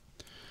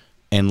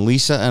 And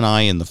Lisa and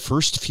I, in the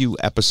first few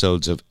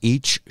episodes of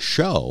each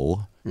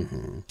show,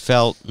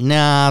 felt,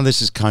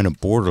 this is kind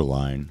of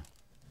borderline.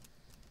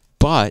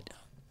 But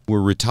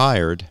we're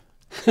retired.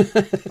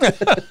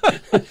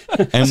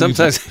 And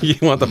sometimes you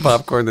want the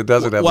popcorn that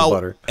doesn't have the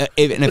butter. And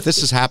if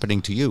this is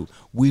happening to you,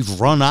 we've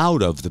run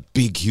out of the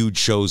big, huge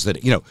shows that,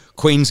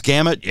 Queen's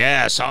Gambit,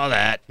 yeah, I saw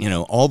that.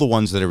 All the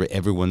ones that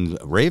everyone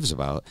raves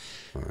about.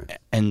 Right.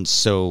 And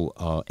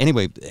so,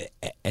 anyway,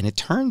 and it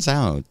turns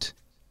out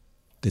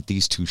that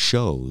these two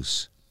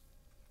shows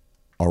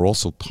are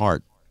also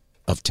part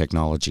of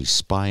technology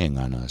spying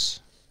on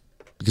us.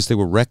 Because they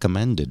were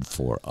recommended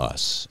for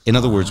us. In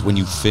other words, when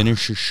you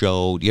finish a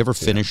show, do you ever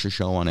finish a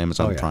show on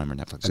Amazon Prime or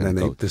Netflix? And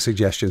then the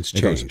suggestions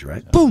change,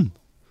 right? Boom.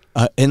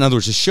 In other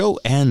words, the show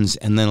ends,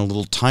 and then a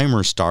little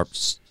timer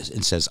starts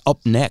and says,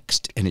 up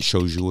next, and it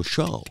shows you a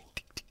show.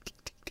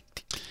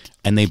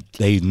 And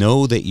they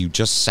know that you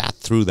just sat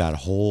through that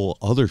whole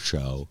other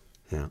show,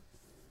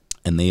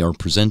 and they are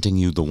presenting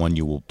you the one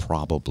you will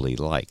probably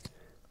like.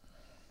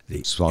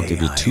 So I'll give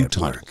you two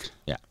titles.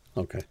 Yeah.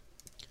 Okay.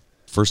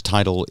 First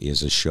title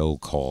is a show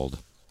called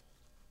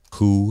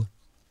Who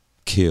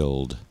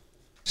Killed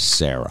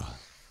Sarah?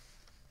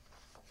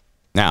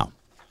 Now,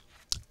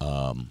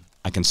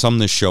 I can sum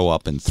this show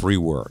up in 3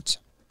 words.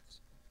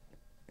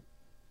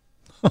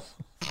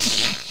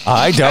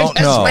 I don't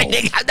know.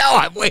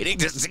 I'm waiting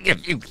to see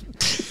if you...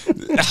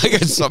 I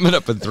can sum it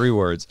up in 3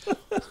 words.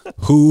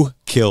 Who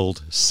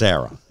killed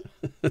Sarah?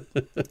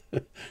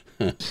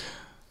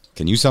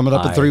 Can you sum it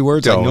up in 3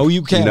 words? I know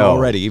you can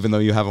already, even though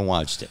you haven't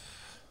watched it.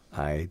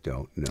 I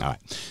don't know. All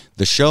right.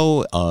 The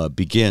show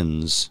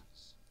begins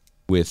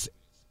with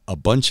a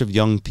bunch of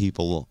young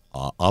people,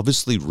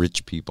 obviously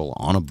rich people,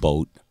 on a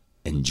boat,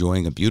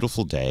 enjoying a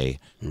beautiful day,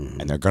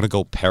 and they're going to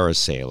go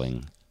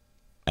parasailing,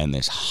 and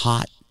this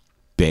hot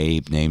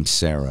babe named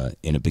Sarah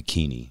in a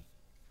bikini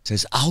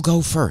says, "I'll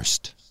go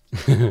first."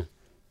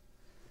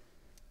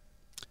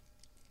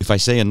 If I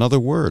say another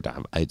word,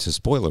 it's a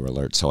spoiler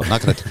alert, so I'm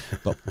not going to.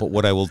 But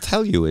what I will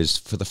tell you is,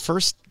 for the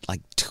first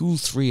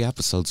 2-3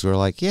 episodes, we're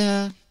like,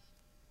 yeah.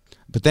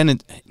 But then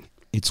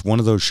it's one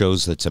of those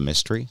shows that's a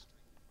mystery,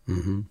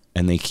 and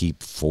they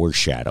keep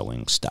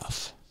foreshadowing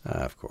stuff.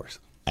 Of course.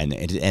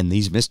 And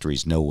these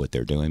mysteries know what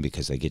they're doing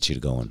because they get you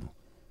to going,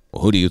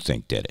 well, who do you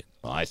think did it?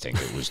 Well, I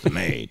think it was the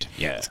maid.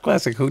 Yeah. It's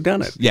classic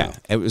whodunit. Yeah.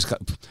 It was,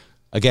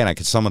 again, I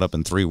could sum it up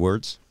in 3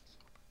 words.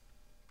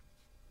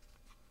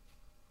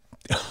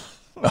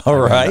 All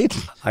right.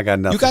 I got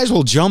nothing. You guys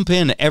will jump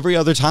in every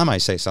other time I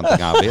say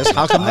something obvious.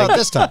 How come not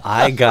this time?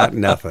 I got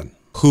nothing.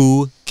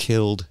 Who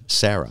killed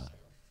Sarah?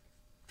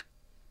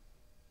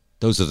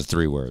 Those are the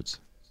 3 words.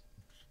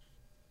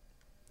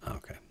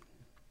 Okay.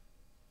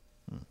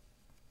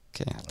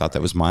 Okay, I thought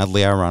that was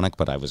mildly ironic,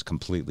 but I was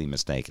completely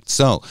mistaken.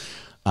 So,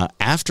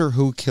 after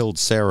Who Killed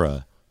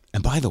Sarah,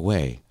 and by the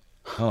way,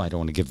 I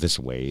don't want to give this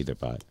away either,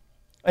 but...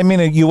 I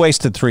mean, you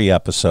wasted 3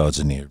 episodes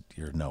and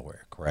you're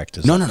nowhere,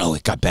 correct? No,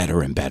 it got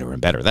better and better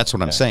and better. That's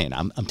what I'm saying.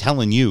 I'm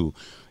telling you,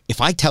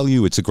 if I tell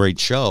you it's a great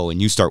show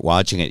and you start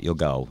watching it, you'll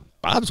go,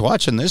 Bob's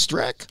watching this,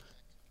 Drek?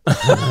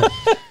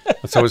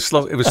 So it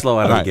was slow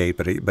out of the gate,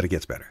 but it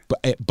gets better.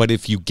 But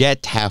if you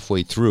get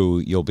halfway through,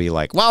 you'll be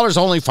like, well, there's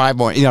only 5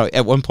 more.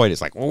 At one point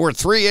it's like, well, we're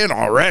 3 in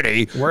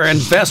already. We're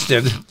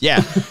invested.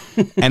 Yeah.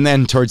 And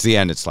then towards the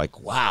end, it's like,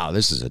 wow,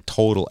 this is a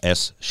total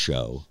S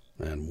show.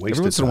 And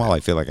every once in a while, I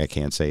feel like I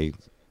can't say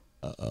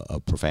a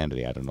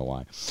profanity. I don't know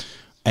why.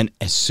 And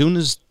as soon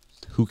as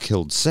Who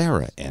Killed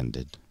Sarah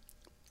ended,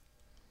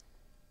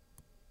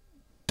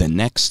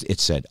 it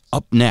said,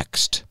 up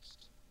next,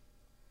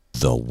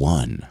 The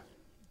One.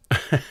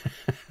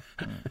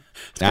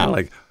 It's kind of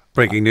like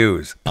breaking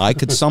news. I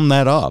could sum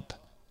that up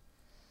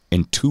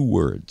in 2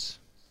 words.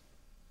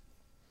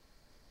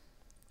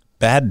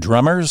 Bad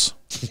drummers?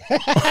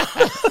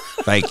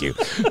 Thank you.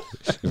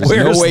 There's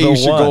no way you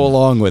should go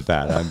along with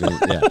that. I mean,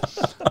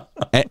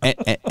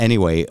 yeah.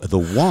 Anyway, The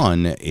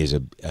One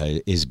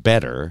is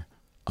better,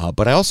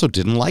 but I also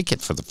didn't like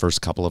it for the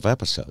first couple of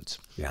episodes.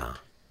 Yeah.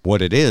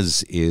 What it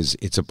is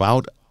it's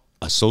about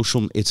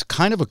it's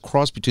kind of a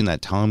cross between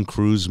that Tom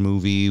Cruise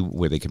movie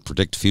where they can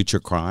predict future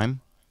crime.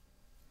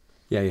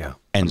 Yeah.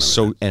 And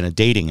a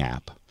dating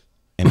app.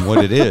 And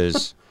what it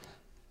is,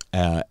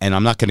 and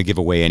I'm not going to give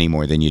away any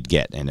more than you'd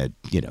get in a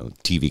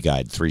TV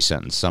Guide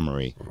 3-sentence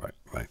summary.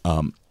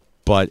 Right.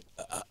 But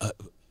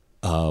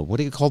what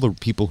do you call the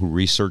people who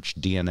research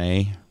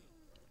DNA?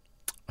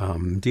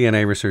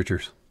 DNA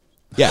researchers.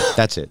 Yeah,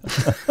 that's it.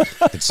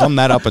 Could sum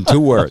that up in 2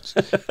 words.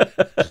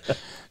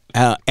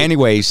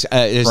 Anyways,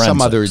 there's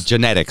some other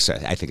genetics,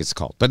 I think it's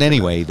called. But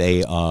anyway,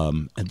 they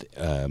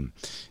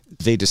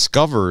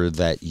discover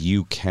that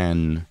you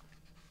can,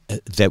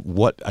 that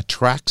what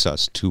attracts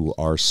us to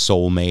our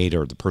soulmate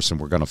or the person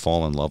we're going to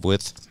fall in love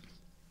with,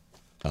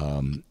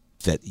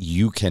 that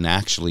you can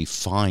actually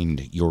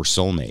find your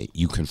soulmate.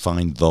 You can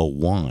find the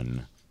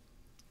one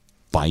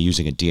by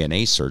using a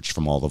DNA search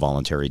from all the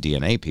voluntary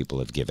DNA people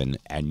have given.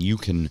 And you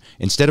can,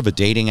 instead of a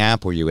dating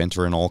app where you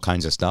enter in all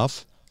kinds of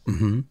stuff,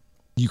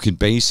 you can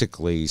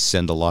basically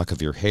send a lock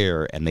of your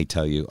hair and they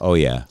tell you, oh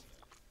yeah,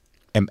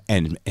 and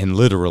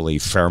literally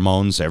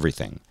pheromones,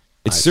 everything.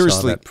 It's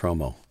seriously saw that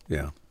promo.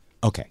 Yeah.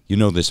 Okay, you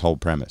know this whole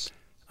premise.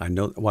 I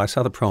know. Well, I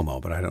saw the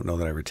promo, but I don't know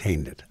that I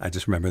retained it. I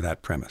just remember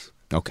that premise.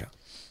 Okay.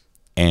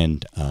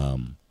 And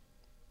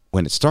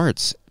when it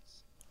starts,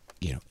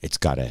 it's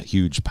got a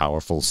huge,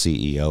 powerful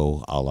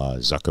CEO a la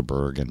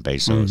Zuckerberg and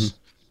Bezos,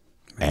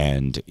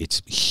 and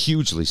it's a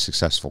hugely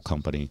successful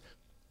company.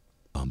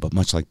 But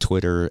much like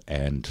Twitter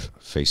and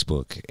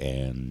Facebook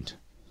and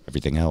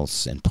everything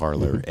else and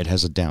Parler, it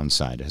has a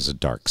downside. It has a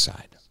dark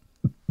side.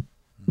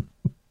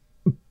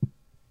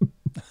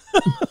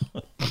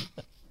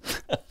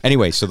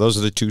 Anyway, so those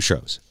are the 2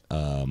 shows.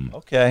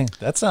 Okay,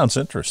 that sounds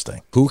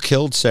interesting. Who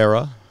Killed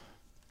Sarah?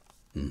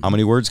 How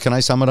many words can I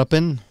sum it up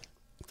in?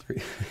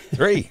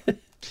 3.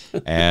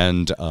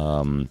 And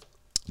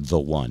The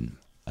One.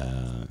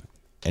 And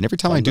every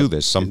time I do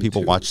this, some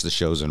people watch the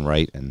shows and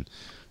write and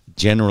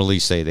generally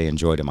say they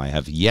enjoyed them. I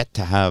have yet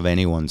to have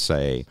anyone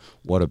say,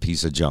 what a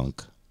piece of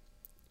junk.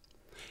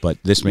 But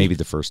this may be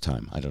the first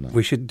time. I don't know.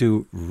 We should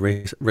do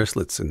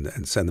wristlets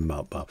and send them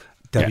out, Bob.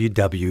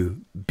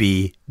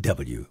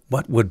 WWBW.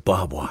 What would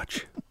Bob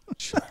watch?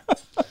 Sure.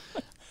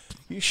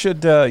 You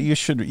should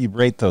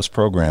rate those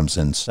programs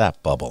in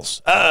sap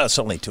bubbles. It's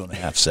only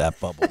 2.5 sap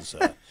bubbles.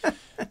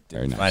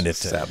 Very nice. Find it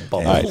Sap All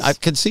bubbles. right, I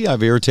can see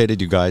I've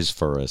irritated you guys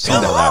for a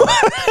single hour.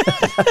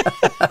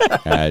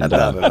 And,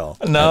 Not at all.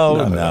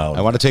 No.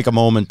 I want to take a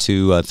moment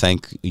to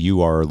thank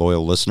you, our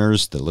loyal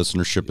listeners. The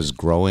listenership is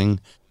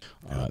growing.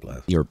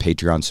 Your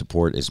Patreon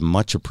support is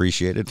much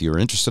appreciated. If you're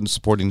interested in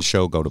supporting the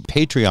show, go to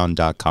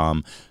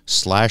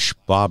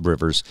patreon.com/Bob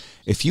Rivers.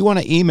 If you want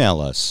to email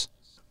us,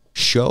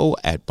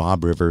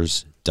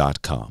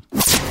 show@bobrivers.com.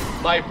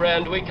 My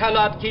friend, we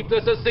cannot keep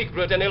this a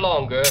secret any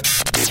longer.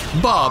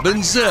 Bob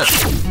and Zip.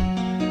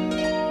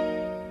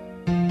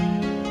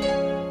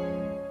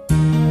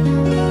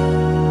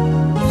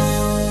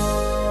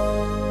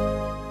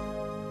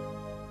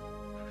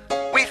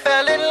 We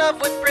fell in love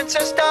with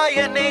Princess Di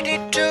in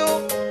 82.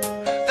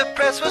 The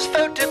press was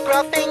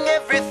photographing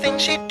everything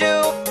she'd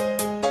do.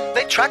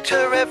 They tracked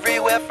her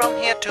everywhere from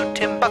here to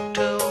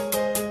Timbuktu.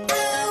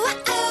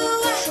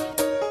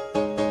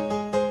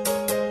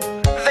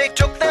 They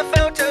took their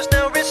photos,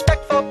 no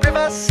respect for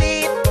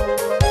privacy,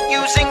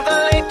 using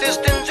the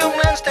latest in zoom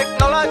lens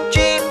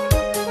technology.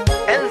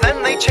 And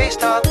then they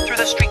chased her through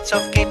the streets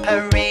of Gay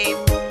Paris.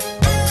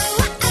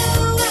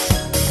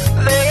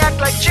 They act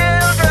like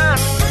children.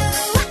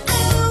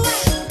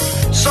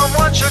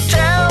 Someone should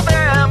tell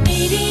them.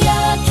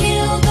 Media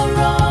killed the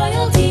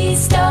royalty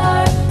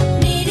star.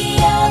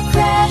 Media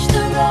crashed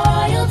the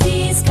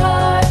royalties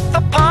car.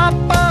 The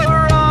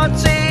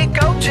paparazzi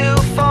go too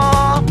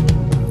far.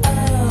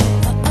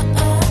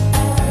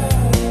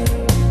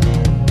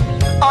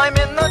 I'm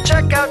in the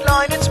checkout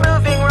line, it's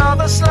moving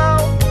rather slow.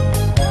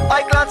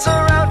 I glance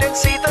around and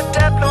see the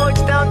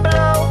tabloids down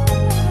below.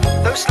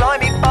 Those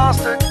slimy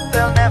bastards,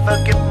 they'll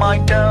never get my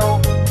dough.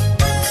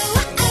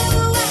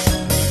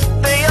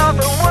 They are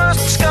the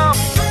worst scum.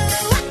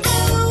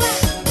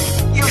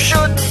 You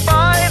shouldn't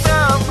buy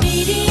them.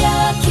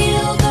 Media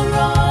killed the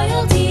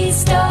royalty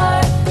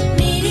star.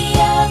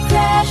 Media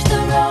crashed the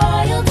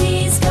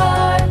royalties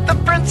car. The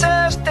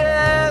princess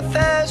death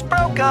has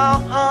broke our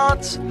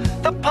hearts.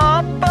 The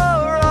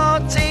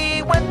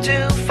paparazzi went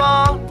too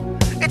far.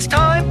 It's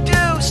time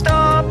to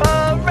stop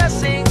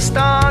arresting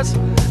stars.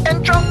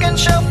 And drunken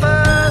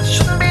chauffeurs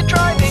shouldn't be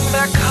driving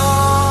their cars.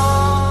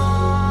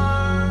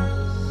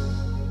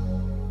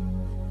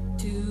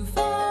 Too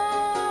far,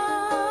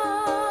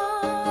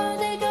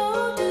 they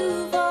go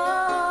too far.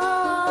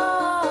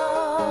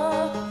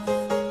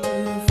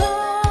 Too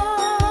far,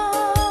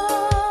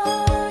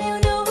 you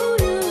know who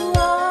you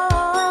are.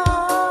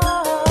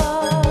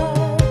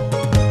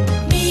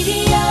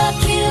 Media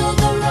killed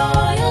the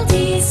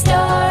royalty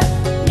star.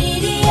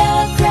 Media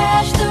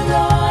crashed the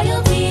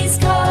royalties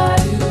car.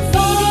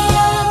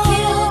 Media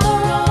killed the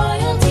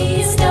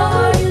royalty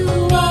star.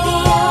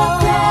 Media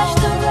crashed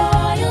the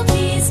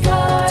royalties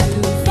car.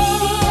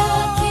 Media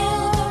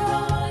killed the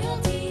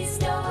royalty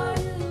star.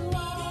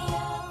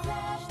 Media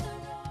crashed the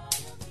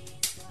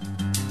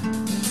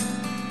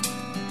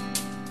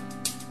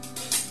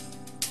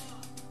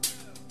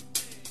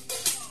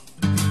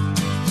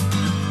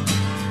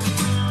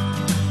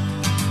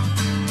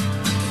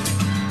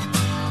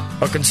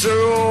A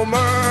consumer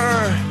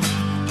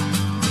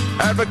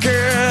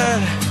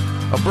advocate,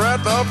 a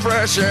breath of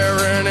fresh air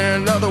in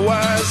an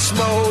otherwise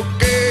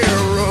smoky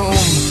room.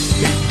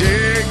 He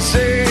digs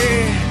the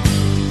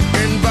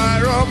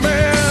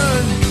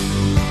environment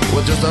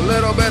with just a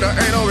little bit of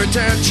anal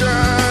retention.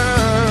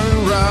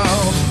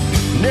 Ralph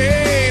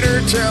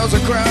Nader tells the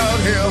crowd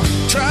he'll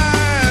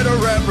try to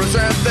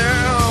represent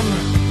them.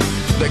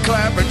 They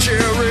clap and cheer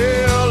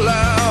real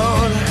loud.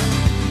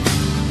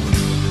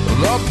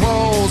 The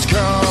polls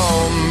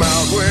come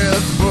out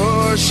with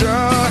Bush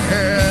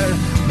ahead.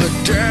 The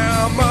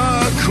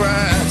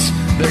Democrats,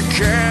 they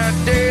can't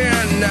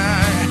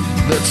deny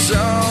that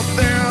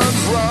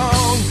something's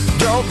wrong.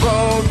 Don't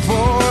vote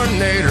for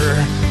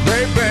Nader,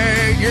 they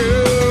beg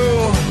you.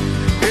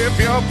 If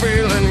you're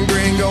feeling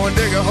green, go and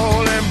dig a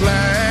hole and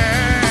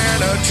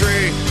plant a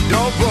tree.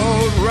 Don't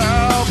vote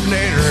Ralph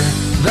Nader,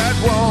 that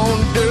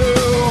won't do.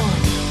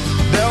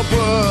 They'll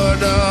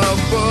put a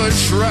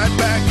Bush right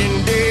back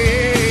in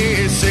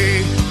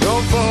D.C.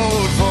 Don't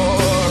vote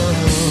for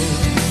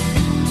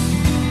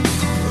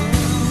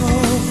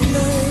Ralph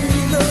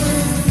Nader.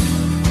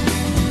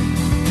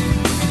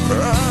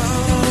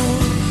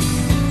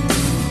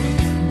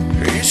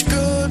 He's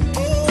good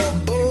for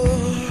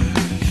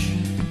Bush.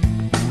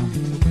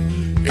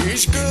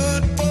 He's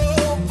good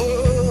for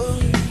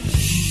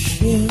Bush.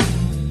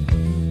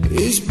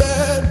 He's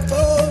bad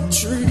for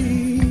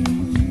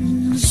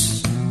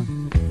trees.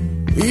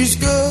 He's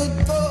good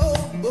for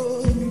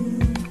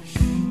Bush.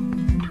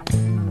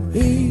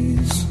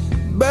 He's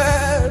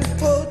bad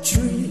for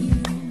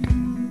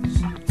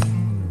trees.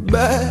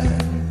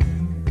 Bad.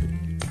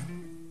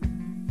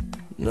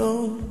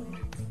 No.